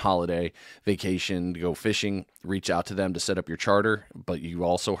go on holiday, vacation, to go fishing, reach out to them to set up your charter. But you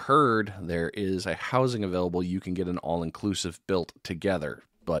also heard there is a housing available. You can get an all-inclusive built together.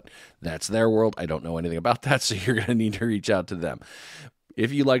 But that's their world. I don't know anything about that, so you're going to need to reach out to them.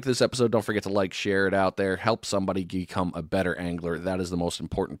 If you liked this episode, don't forget to like, share it out there. Help somebody become a better angler. That is the most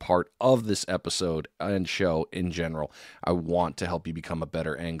important part of this episode and show in general. I want to help you become a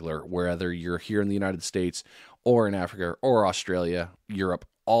better angler, whether you're here in the United States or in Africa or Australia, Europe,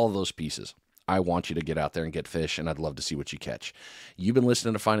 all those pieces. I want you to get out there and get fish, and I'd love to see what you catch. You've been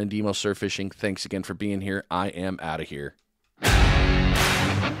listening to Finding Demo Surf Fishing. Thanks again for being here. I am out of here.